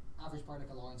average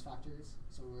particle Lorentz factors,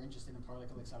 so we're interested in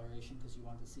particle acceleration because you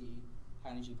want to see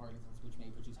high energy particles which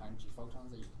may produce high energy photons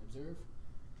that you can observe.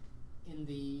 In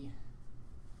the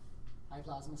high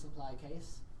plasma supply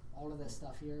case, all of this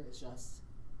stuff here is just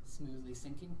smoothly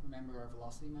sinking. Remember our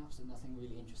velocity map, so nothing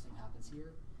really interesting happens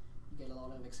here. You get a lot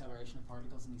of acceleration of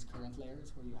particles in these current layers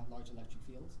where you have large electric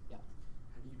fields. Yeah.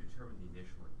 How do you determine the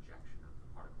initial injection of the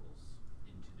particles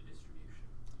into the distribution?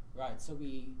 Right, so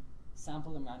we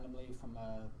sample them randomly from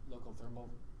a local thermal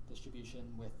distribution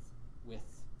with I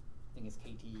think it's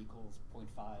KT equals 0.5.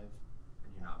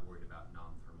 And you're not worried about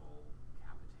non-thermal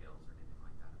kappa tails or anything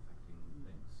like that affecting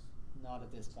things? Not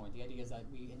at this point. The idea is that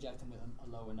we inject them with a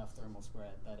low enough thermal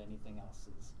spread that anything else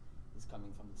is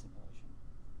coming from the simulation.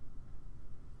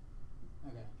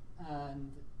 Okay,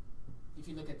 and if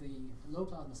you look at the low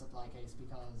plasma supply case,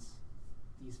 because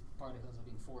these particles are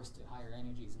being forced to higher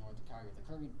energies in order to carry the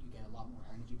current, you get a lot more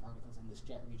high energy particles in this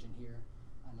jet region here,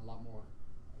 and a lot more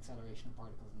acceleration of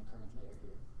particles in the current layer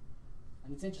here. And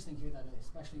it's interesting here that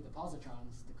especially the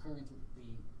positrons,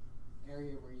 the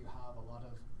area where you have a lot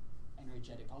of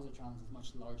energetic positrons is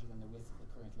much larger than the width of the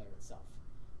current layer itself.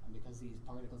 And because these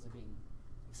particles are being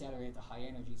accelerated to high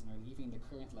energies and are leaving the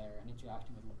current layer and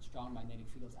interacting with strong magnetic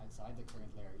fields outside the current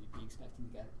layer, you'd be expecting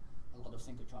to get a lot of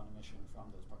synchrotron emission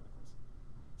from those particles.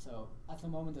 So at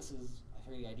the moment, this is a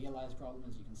fairly idealized problem,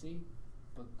 as you can see.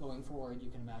 But going forward,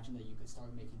 you can imagine that you could start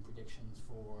making predictions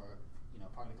for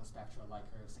particle spectra, light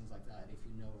curves, things like that, if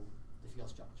you know the field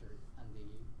structure and the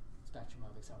spectrum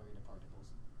of accelerated particles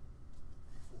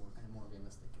for kind of more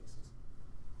realistic cases.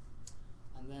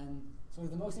 And then, so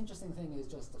the most interesting thing is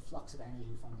just the flux of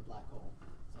energy from the black hole.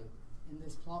 So in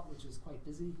this plot, which is quite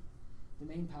busy, the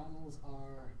main panels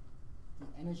are the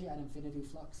energy at infinity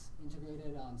flux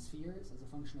integrated on spheres as a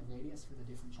function of radius for the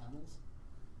different channels.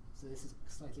 So this is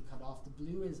slightly cut off. The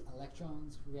blue is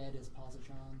electrons, red is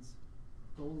positrons,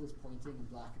 gold is pointing and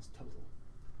black is total.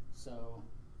 So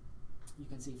you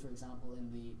can see, for example,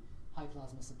 in the high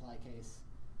plasma supply case,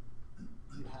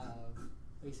 you have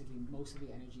basically most of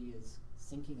the energy is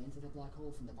sinking into the black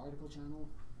hole from the particle channel.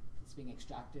 It's being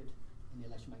extracted in the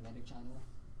electromagnetic channel.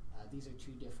 These are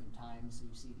two different times, so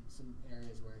you see some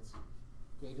areas where it's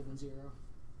greater than 0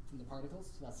 from the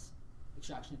particles, so that's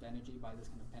extraction of energy by this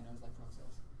kind of Penrose-like process.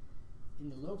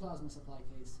 In the low plasma supply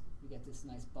case, you get this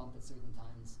nice bump at certain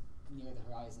times near the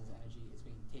horizon's energy is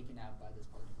being taken out by this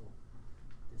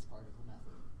particle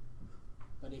method.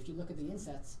 But if you look at the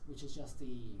insets, which is just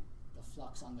the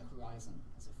flux on the horizon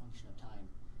as a function of time,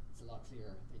 it's a lot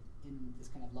clearer. In this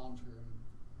kind of long-term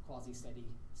quasi-steady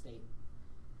state,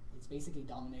 it's basically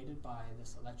dominated by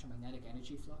this electromagnetic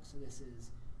energy flux. So this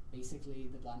is basically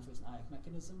the Blandford-Znajek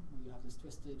mechanism, where you have this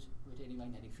twisted rotating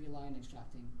magnetic field line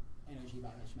extracting energy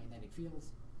by electromagnetic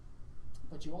fields.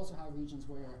 But you also have regions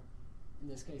where,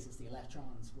 in this case, it's the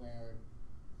electrons, where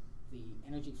the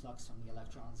energy flux from the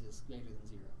electrons is greater than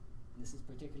 0. And this is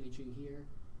particularly true here,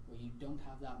 where you don't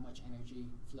have that much energy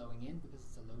flowing in because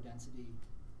it's a low density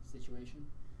situation.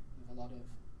 You have a lot of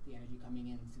the energy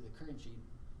coming in through the current sheet,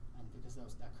 and because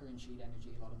that current sheet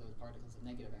energy, a lot of those particles have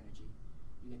negative energy,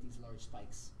 you get these large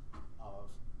spikes of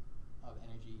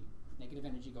energy, negative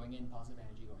energy going in, positive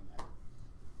energy going out.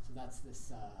 So that's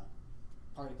this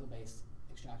particle-based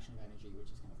extraction of energy,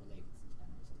 which is kind of related to this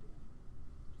Penrose idea.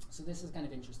 So this is kind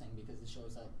of interesting because it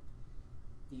shows that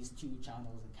these two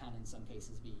channels can, in some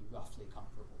cases, be roughly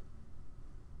comparable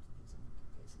in some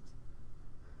cases.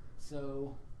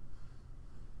 So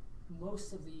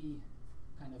most of the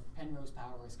kind of Penrose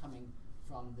power is coming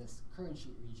from this current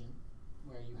sheet region,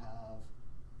 where you have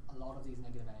a lot of these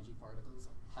negative energy particles,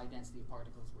 high density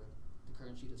particles where the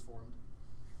current sheet is formed.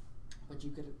 But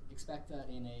you could expect that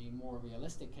in a more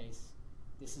realistic case,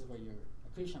 this is where your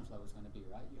accretion flow is going to be,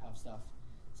 right? You have stuff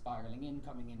spiraling in,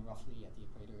 coming in roughly at the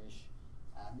equator-ish,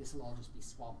 and this will all just be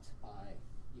swamped by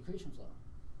the accretion flow.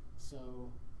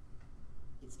 So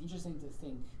it's interesting to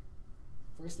think,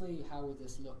 firstly, how would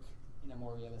this look in a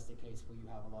more realistic case where you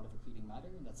have a lot of accreting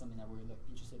matter, and that's something that we're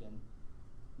interested in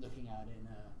looking at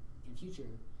in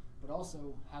future. But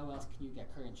also, how else can you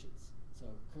get current sheets? So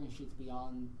current sheets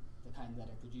beyond the kind that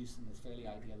are produced in this fairly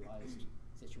idealized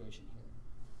situation here.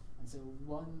 And so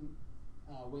one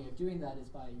way of doing that is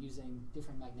by using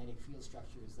different magnetic field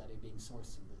structures that are being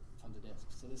sourced from the disk.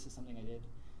 So this is something I did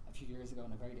a few years ago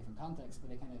in a very different context,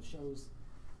 but it kind of shows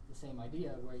the same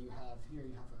idea where you have here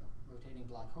you have a rotating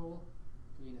black hole.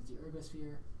 Green is the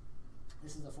ergosphere.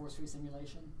 This is a force-free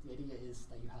simulation. The idea is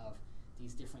that you have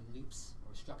these different loops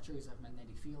or structures of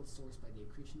magnetic fields sourced by the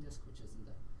accretion disk, which is in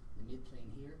the mid-plane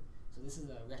here. So this is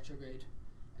a retrograde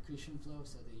accretion flow.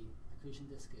 So the accretion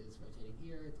disk is rotating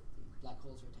here. The black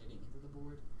hole is rotating into the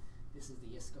board. This is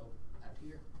the ISCO out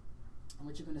here. And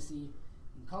what you're going to see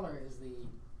in color is the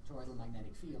toroidal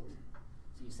magnetic field.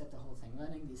 So you set the whole thing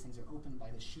running. These things are opened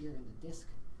by the shear in the disk.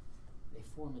 They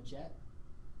form a jet.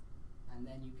 And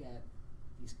then you get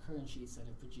these current sheets that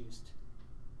are produced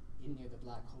in near the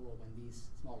black hole when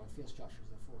these smaller field structures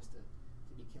are forced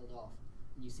to be killed off.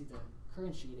 And you see the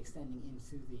current sheet extending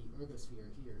into the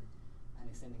ergosphere here and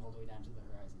extending all the way down to the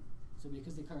horizon. So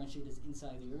because the current sheet is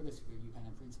inside the ergosphere, you can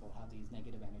in principle have these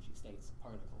negative energy states of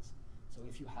particles. So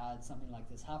if you had something like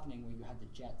this happening where you had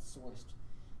the jet sourced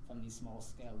from these small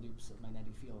scale loops of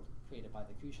magnetic field created by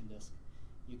the accretion disk,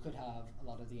 you could have a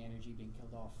lot of the energy being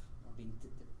killed off or being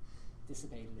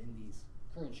dissipated in these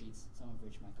current sheets, some of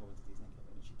which might go into these negative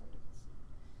energy particles.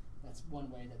 That's one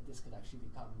way that this could actually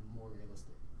become more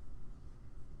realistic.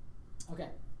 Okay,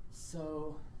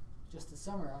 so just to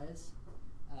summarize,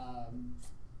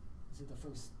 this is the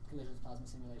first collisionless plasma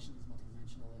simulation is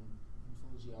multidimensional in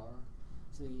full GR.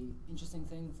 So the interesting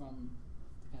thing from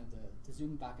to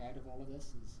zoom back out of all of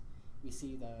this is we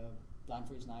see the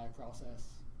Blandford-Znajek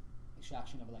process,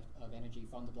 extraction of energy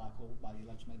from the black hole by the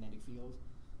electromagnetic field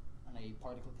on a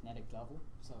particle kinetic level.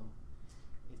 So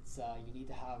it's you need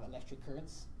to have electric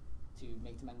currents to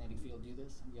make the magnetic field do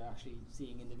this, and we are actually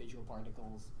seeing individual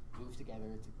particles move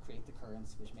together to create the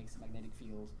currents, which makes the magnetic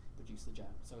field produce the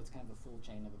jet. So it's kind of a full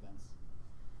chain of events.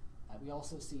 We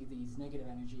also see these negative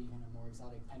energy and more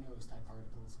exotic Penrose type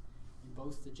particles in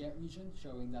both the jet region,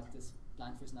 showing that this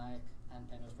Blandford-Znajek and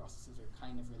Penrose processes are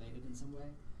kind of related in some way,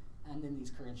 and in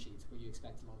these current sheets where you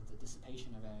expect a lot of the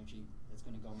dissipation of energy that's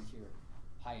going to go into your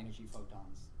high energy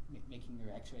photons, making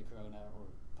your X-ray corona or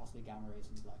possibly gamma rays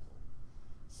in the black hole.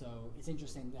 So it's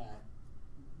interesting that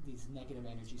these negative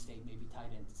energy state may be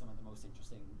tied into some of the most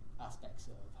interesting aspects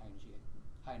of high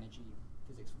energy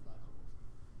physics from black holes.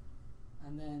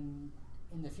 And then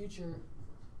in the future,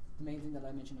 the main thing that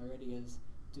I mentioned already is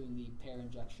doing the pair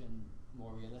injection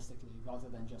more realistically, rather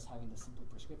than just having the simple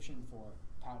prescription for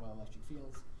parallel electric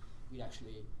fields, we'd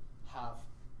actually have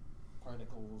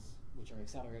particles which are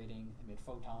accelerating, emit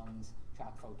photons,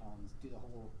 trap photons, do the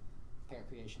whole pair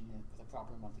creation with a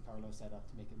proper Monte Carlo setup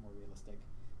to make it more realistic,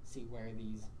 see where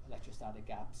these electrostatic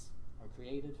gaps are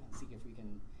created, and see if we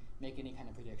can make any kind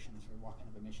of predictions for what kind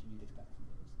of emission you'd expect from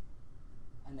those.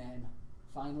 And then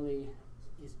finally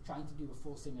is trying to do a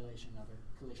full simulation of a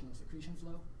collisionless accretion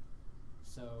flow.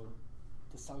 So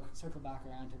to circle back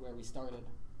around to where we started,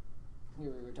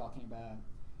 where we were talking about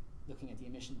looking at the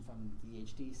emission from the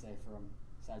HD, say from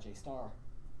Znajek star,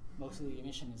 most of the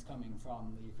emission is coming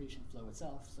from the accretion flow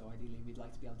itself, so ideally we'd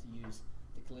like to be able to use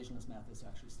the collisionless methods to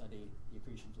actually study the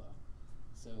accretion flow.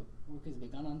 So work has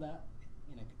begun on that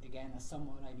in again a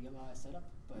somewhat idealized setup,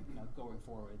 but going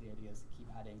forward the idea is to keep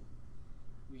adding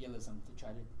realism to try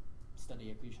to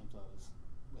study accretion flows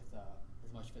with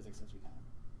as much physics as we can.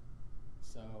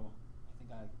 So I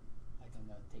think I can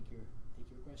take your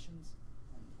questions.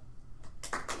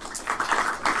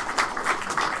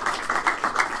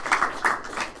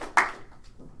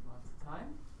 Lots of time.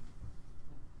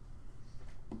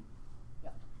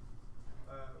 Yeah.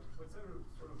 What sort of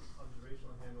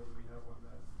observational handle do we have on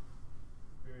that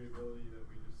variability that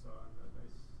we just saw in that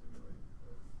nice simulated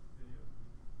video?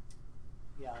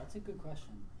 Yeah, that's a good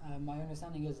question. My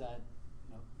understanding is that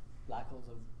black holes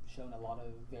have shown a lot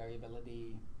of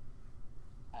variability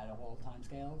at all time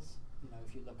scales.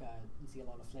 If you look at, you see a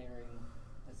lot of flaring,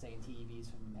 let's say in TeVs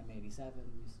from M87.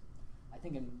 I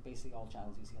think in basically all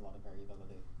channels you see a lot of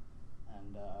variability,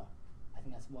 and I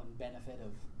think that's one benefit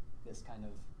of this kind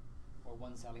of, or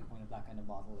one selling point of that kind of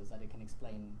model, is that it can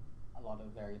explain a lot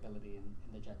of variability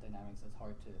in the jet dynamics that's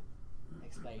hard to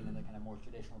explain in the kind of more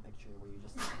traditional picture where you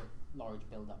just have a large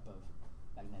buildup of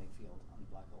magnetic field on the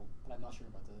black hole. But I'm not sure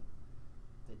about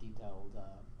the detailed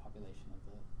population of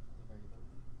the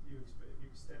variability. If you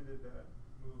extended that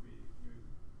movie, you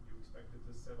expect it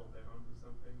to settle down to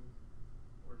something,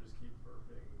 or just keep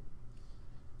burping?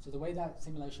 So the way that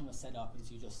simulation was set up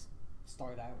is you just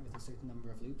start out with a certain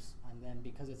number of loops, and then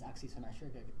because it's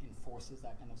axisymmetric, it enforces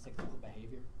that kind of cyclical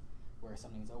behavior where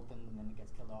something's open and then it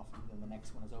gets killed off, and then the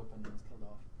next one is open and it's killed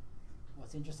off.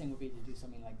 What's interesting would be to do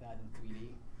something like that in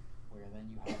 3D, where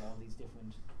then you have all these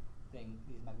different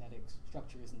these magnetic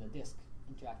structures in the disk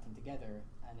interacting together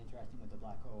and interacting with the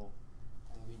black hole,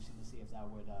 and it'll be interesting to see if that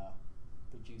would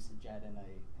produce a jet in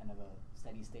a kind of a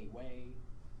steady state way,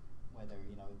 whether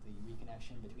the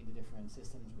reconnection between the different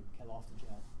systems would kill off the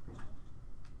jet.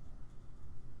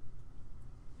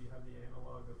 Do you have the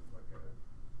analog of like an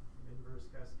inverse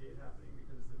cascade happening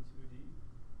because it's in 2D?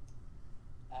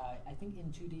 I think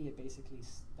in 2D it basically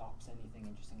stops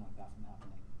anything interesting like that from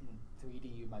happening. In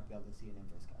 3D you might be able to see an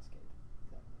inverse cascade.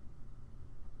 Exactly.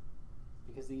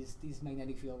 Because these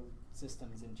magnetic field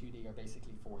systems in 2D are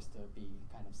basically forced to be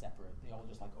kind of separate. They all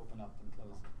just like open up and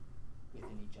close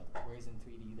within each other. Whereas in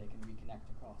 3D they can reconnect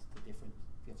across the different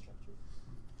field structures.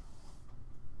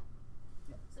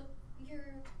 Yeah. So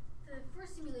the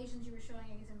first simulations you were showing,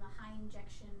 I guess, in the high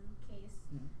injection case,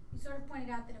 you sort of pointed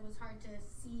out that it was hard to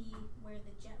see where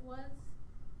the jet was.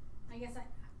 I guess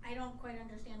I don't quite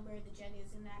understand where the jet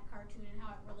is in that cartoon and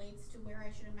how it relates to where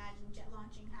I should imagine jet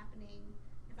launching happening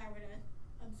if I were to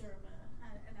observe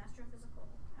an astrophysical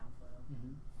outflow.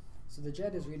 So the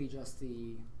jet is really just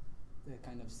the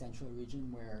kind of central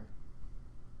region where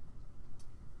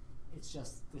it's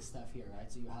just this stuff here,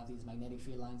 right? So you have these magnetic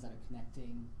field lines that are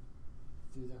connecting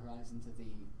through the horizon to the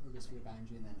ergosphere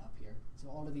boundary and then up here. So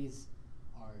all of these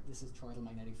this is toroidal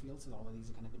magnetic field, so all of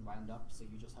these are kind of been wound up, so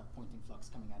you just have pointing flux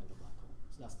coming out of the black hole.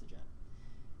 So that's the jet.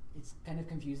 It's kind of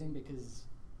confusing because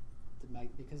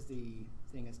the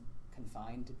thing is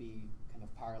confined to be kind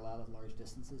of parallel at large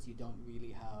distances. You don't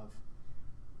really have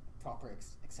proper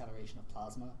acceleration of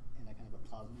plasma in a kind of a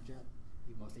plasma jet.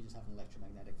 You mostly just have an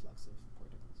electromagnetic flux of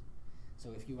particles.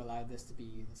 So if you allow this to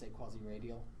be, let's say,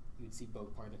 quasi-radial, you would see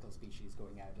both particle species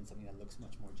going out in something that looks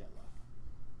much more jet-like.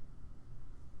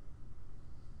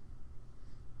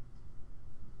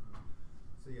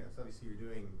 So yes, obviously you're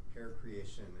doing pair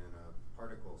creation in a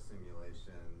particle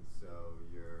simulation, so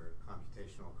your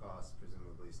computational costs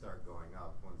presumably start going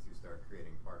up once you start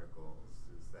creating particles.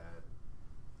 Is that,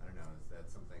 I don't know, is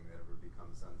that something that ever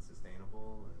becomes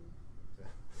unsustainable, and to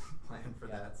plan for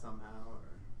that somehow?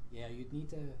 Or? Yeah, you'd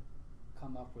need to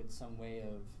come up with some way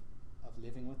of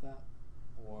living with that,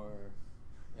 or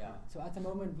So at the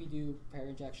moment we do pair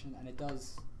injection, and it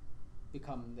does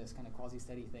become this kind of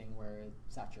quasi-steady thing where it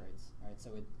saturates, right?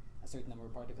 So a certain number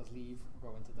of particles leave,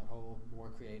 go into the hole, more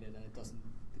created, and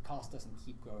the cost doesn't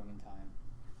keep growing in time.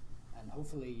 And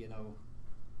hopefully,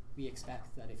 we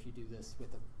expect that if you do this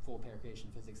with the full pair creation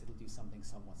physics, it'll do something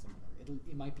somewhat similar.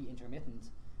 It might be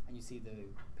intermittent, and you see the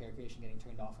pair creation getting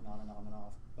turned off and on and on and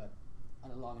off, but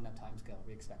on a long enough time scale,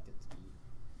 we expect it to be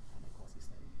kind of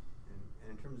quasi-steady. And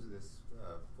in terms of this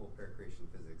full pair creation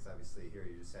physics, obviously here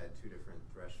you just had two different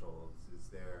thresholds. Is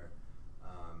there,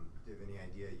 do you have any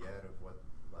idea yet of what,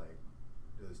 like,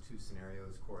 those two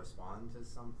scenarios correspond to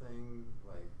something,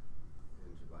 like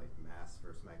mass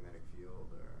versus magnetic field,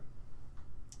 or?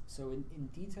 So in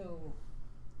detail,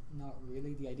 not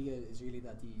really. The idea is really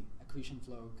that the accretion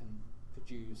flow can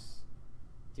produce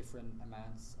different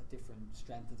amounts, a different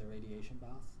strength of the radiation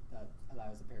bath that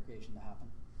allows the pair creation to happen.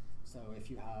 So if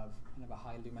you have kind of a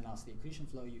high luminosity accretion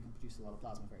flow, you can produce a lot of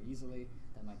plasma very easily.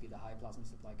 That might be the high plasma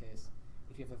supply case.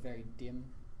 If you have a very dim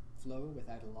flow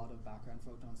without a lot of background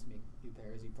photons to make new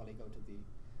pairs, you probably go to the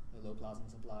low plasma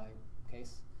supply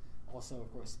case. Also,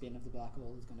 of course, spin of the black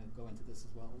hole is going to go into this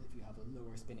as well. If you have a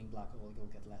lower spinning black hole,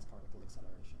 you'll get less particle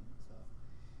acceleration. So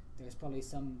there's probably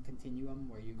some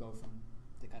continuum where you go from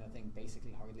the kind of thing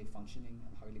basically hardly functioning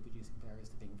and hardly producing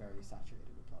pairs to being very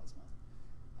saturated with plasma.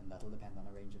 And that'll depend on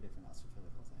a range of different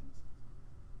astrophysical things.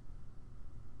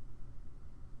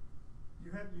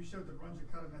 You showed the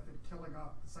Runge-Kutta method killing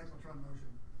off the cyclotron motion.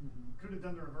 Mm-hmm. Could it have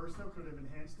done the reverse though? Could it have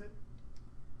enhanced it?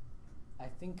 I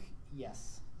think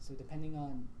yes. So depending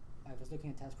on, I was looking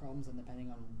at test problems, and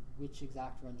depending on which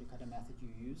exact Runge-Kutta method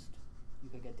you used, you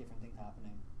could get different things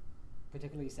happening.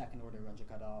 Particularly second order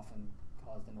Runge-Kutta often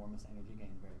caused enormous energy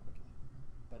gain very quickly.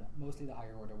 But mostly the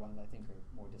higher order ones I think are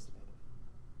more dissipated.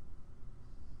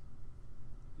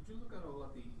 Did you look at all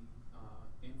of the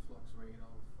influx rate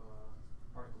of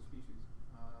particle species?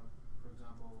 For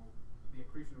example, the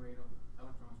accretion rate of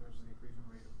electrons versus the accretion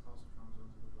rate of positrons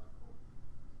onto the black hole.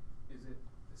 Is it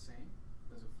the same?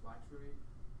 Does it fluctuate?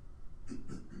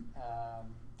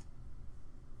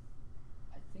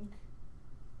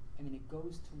 I mean, it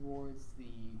goes towards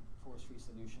the force-free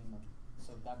solution,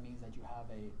 so that means that you have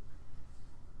I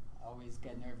always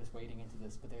get nervous wading into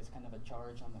this, but there's kind of a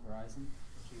charge on the horizon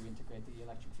if you integrate the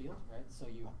electric field, right? So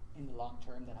in the long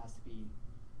term, that has to be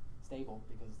stable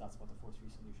because that's what the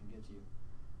force-free solution gives you.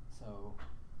 So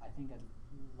I think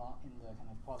in the kind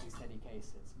of quasi-steady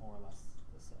case, it's more or less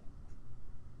the same.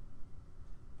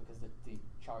 Because the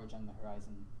charge on the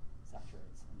horizon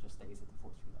saturates and just stays at the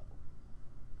force-free level.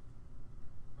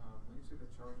 When you say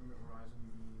the charge on the horizon,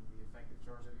 you mean the effective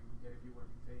charge that you would get if you were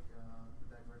to take the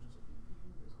divergence of the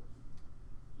field?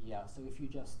 Yeah, so if you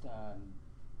just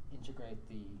integrate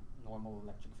the normal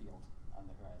electric field on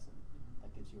the horizon,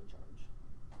 that gives you a charge.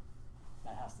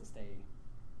 That has to stay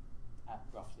at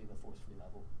roughly the force-free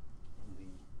level in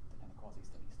the kind of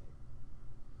quasi-steady state.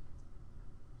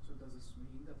 So does this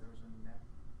mean that there's a net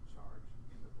charge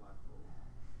in the black hole?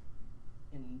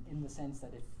 In the sense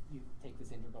that if you take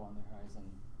this integral on the horizon,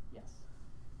 yes.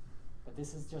 But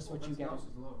this is just what you get. Gauss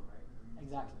is low, right?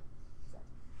 Exactly.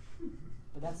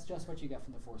 But that's just what you get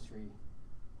from the force-free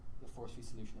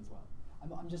solution as well.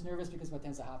 I'm just nervous because what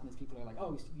tends to happen is people are like,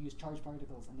 oh, you use charged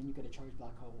particles and then you get a charged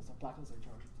black hole. So black holes are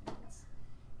charged.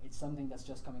 It's something that's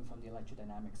just coming from the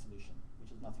electrodynamic solution,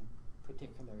 which is nothing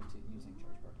particular to using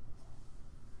charged particles.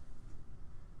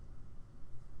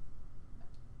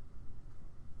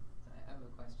 So I have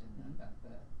a question about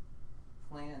the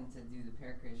plan to do the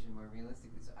pair creation more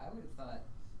realistically. So I would have thought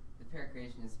the pair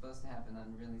creation is supposed to happen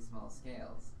on really small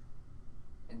scales.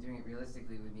 And doing it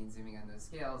realistically would mean zooming on those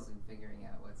scales and figuring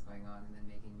out what's going on and then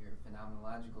making your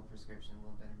phenomenological prescription a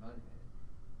little better motivated.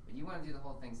 But you want to do the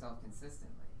whole thing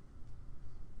self-consistently.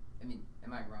 I mean,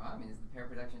 am I wrong? I mean, is the pair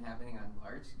production happening on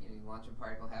large? You launch a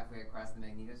particle halfway across the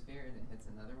magnetosphere and it hits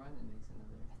another one and makes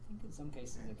another. I think in some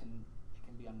cases it can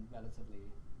be on relatively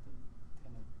the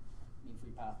kind of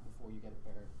mean-free path before you get a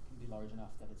pair can be large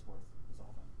enough that it's worth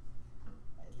resolving.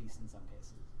 At least in some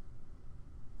cases.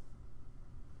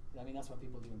 I mean, that's what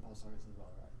people do in pulsars as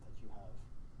well, right? That you have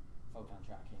photon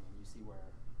tracking and you see where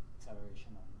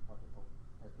acceleration and particle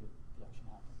production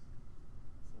happen.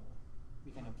 So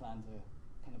we kind of plan to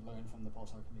kind of learn from the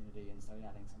pulsar community and start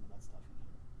adding some of that stuff in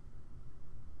here.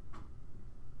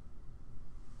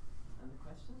 Other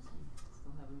questions? We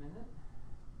still have a minute.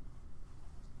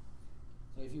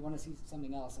 So if you want to see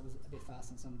something else, I was a bit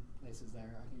fast in some places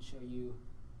there. I can show you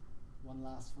one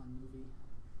last fun movie.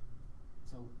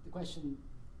 So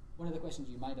one of the questions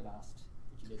you might have asked,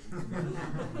 which you didn't,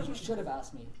 which you should have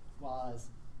asked me, was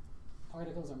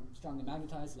particles are strongly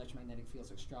magnetized, electromagnetic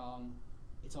fields are strong,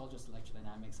 it's all just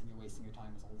electrodynamics and you're wasting your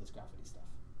time with all this gravity stuff.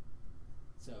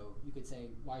 So you could say,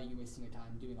 why are you wasting your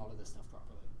time doing all of this stuff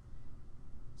properly?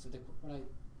 So what I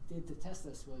did to test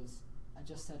this was I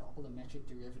just set all the metric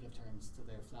derivative terms to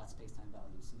their flat space-time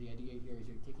values. So the idea here is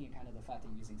you're taking account of the fact that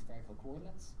you're using spherical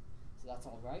coordinates, so that's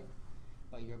all right,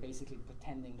 but you're basically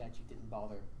pretending that you didn't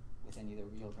bother with any of the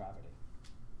real gravity.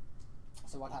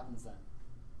 So what happens then?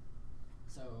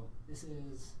 So this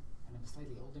is kind of a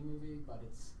slightly older movie, but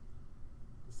it's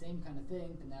the same kind of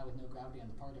thing, but now with no gravity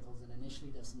on the particles, and initially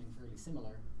does something fairly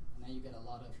similar, and now you get a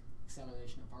lot of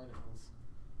acceleration of particles,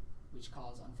 which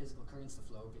cause unphysical currents to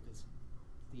flow because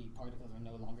the particles are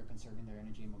no longer conserving their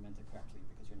energy and momentum correctly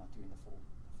because you're not doing the full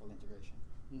integration.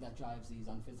 And that drives these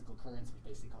unphysical currents, which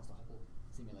basically cause the whole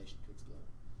simulation to explode.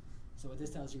 So what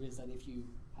this tells you is that if you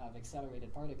have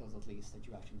accelerated particles, at least, that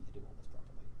you actually need to do all this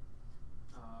properly.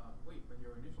 Wait, but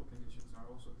your initial conditions are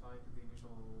also tied to the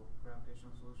initial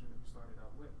gravitational solution that you started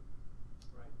out with,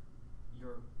 right?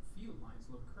 Your field lines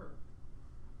look curved.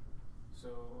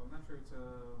 So I'm not sure it's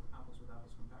a apples with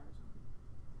apples comparison.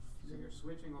 So you're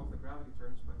switching off the gravity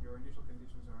terms, but your initial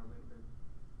conditions are a little bit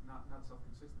not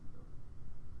self-consistent though.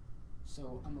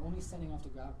 So I'm only turning off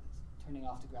the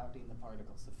gravity in the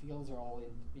particles. The fields are all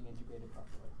being integrated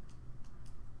properly.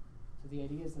 So the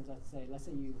idea is that let's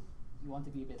say you want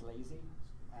to be a bit lazy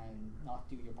and not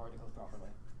do your particles properly,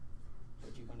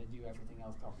 but you're going to do everything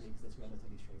else properly because it's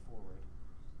relatively straightforward.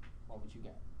 What would you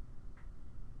get?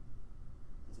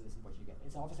 And so this is what you get.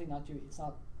 It's obviously not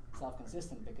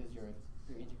self-consistent because you're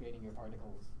integrating your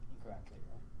particles incorrectly,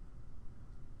 right?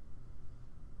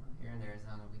 Well, here in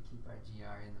Arizona, we keep our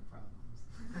GR in the problems.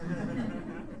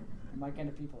 My kind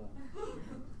of people then.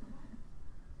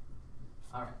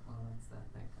 All right.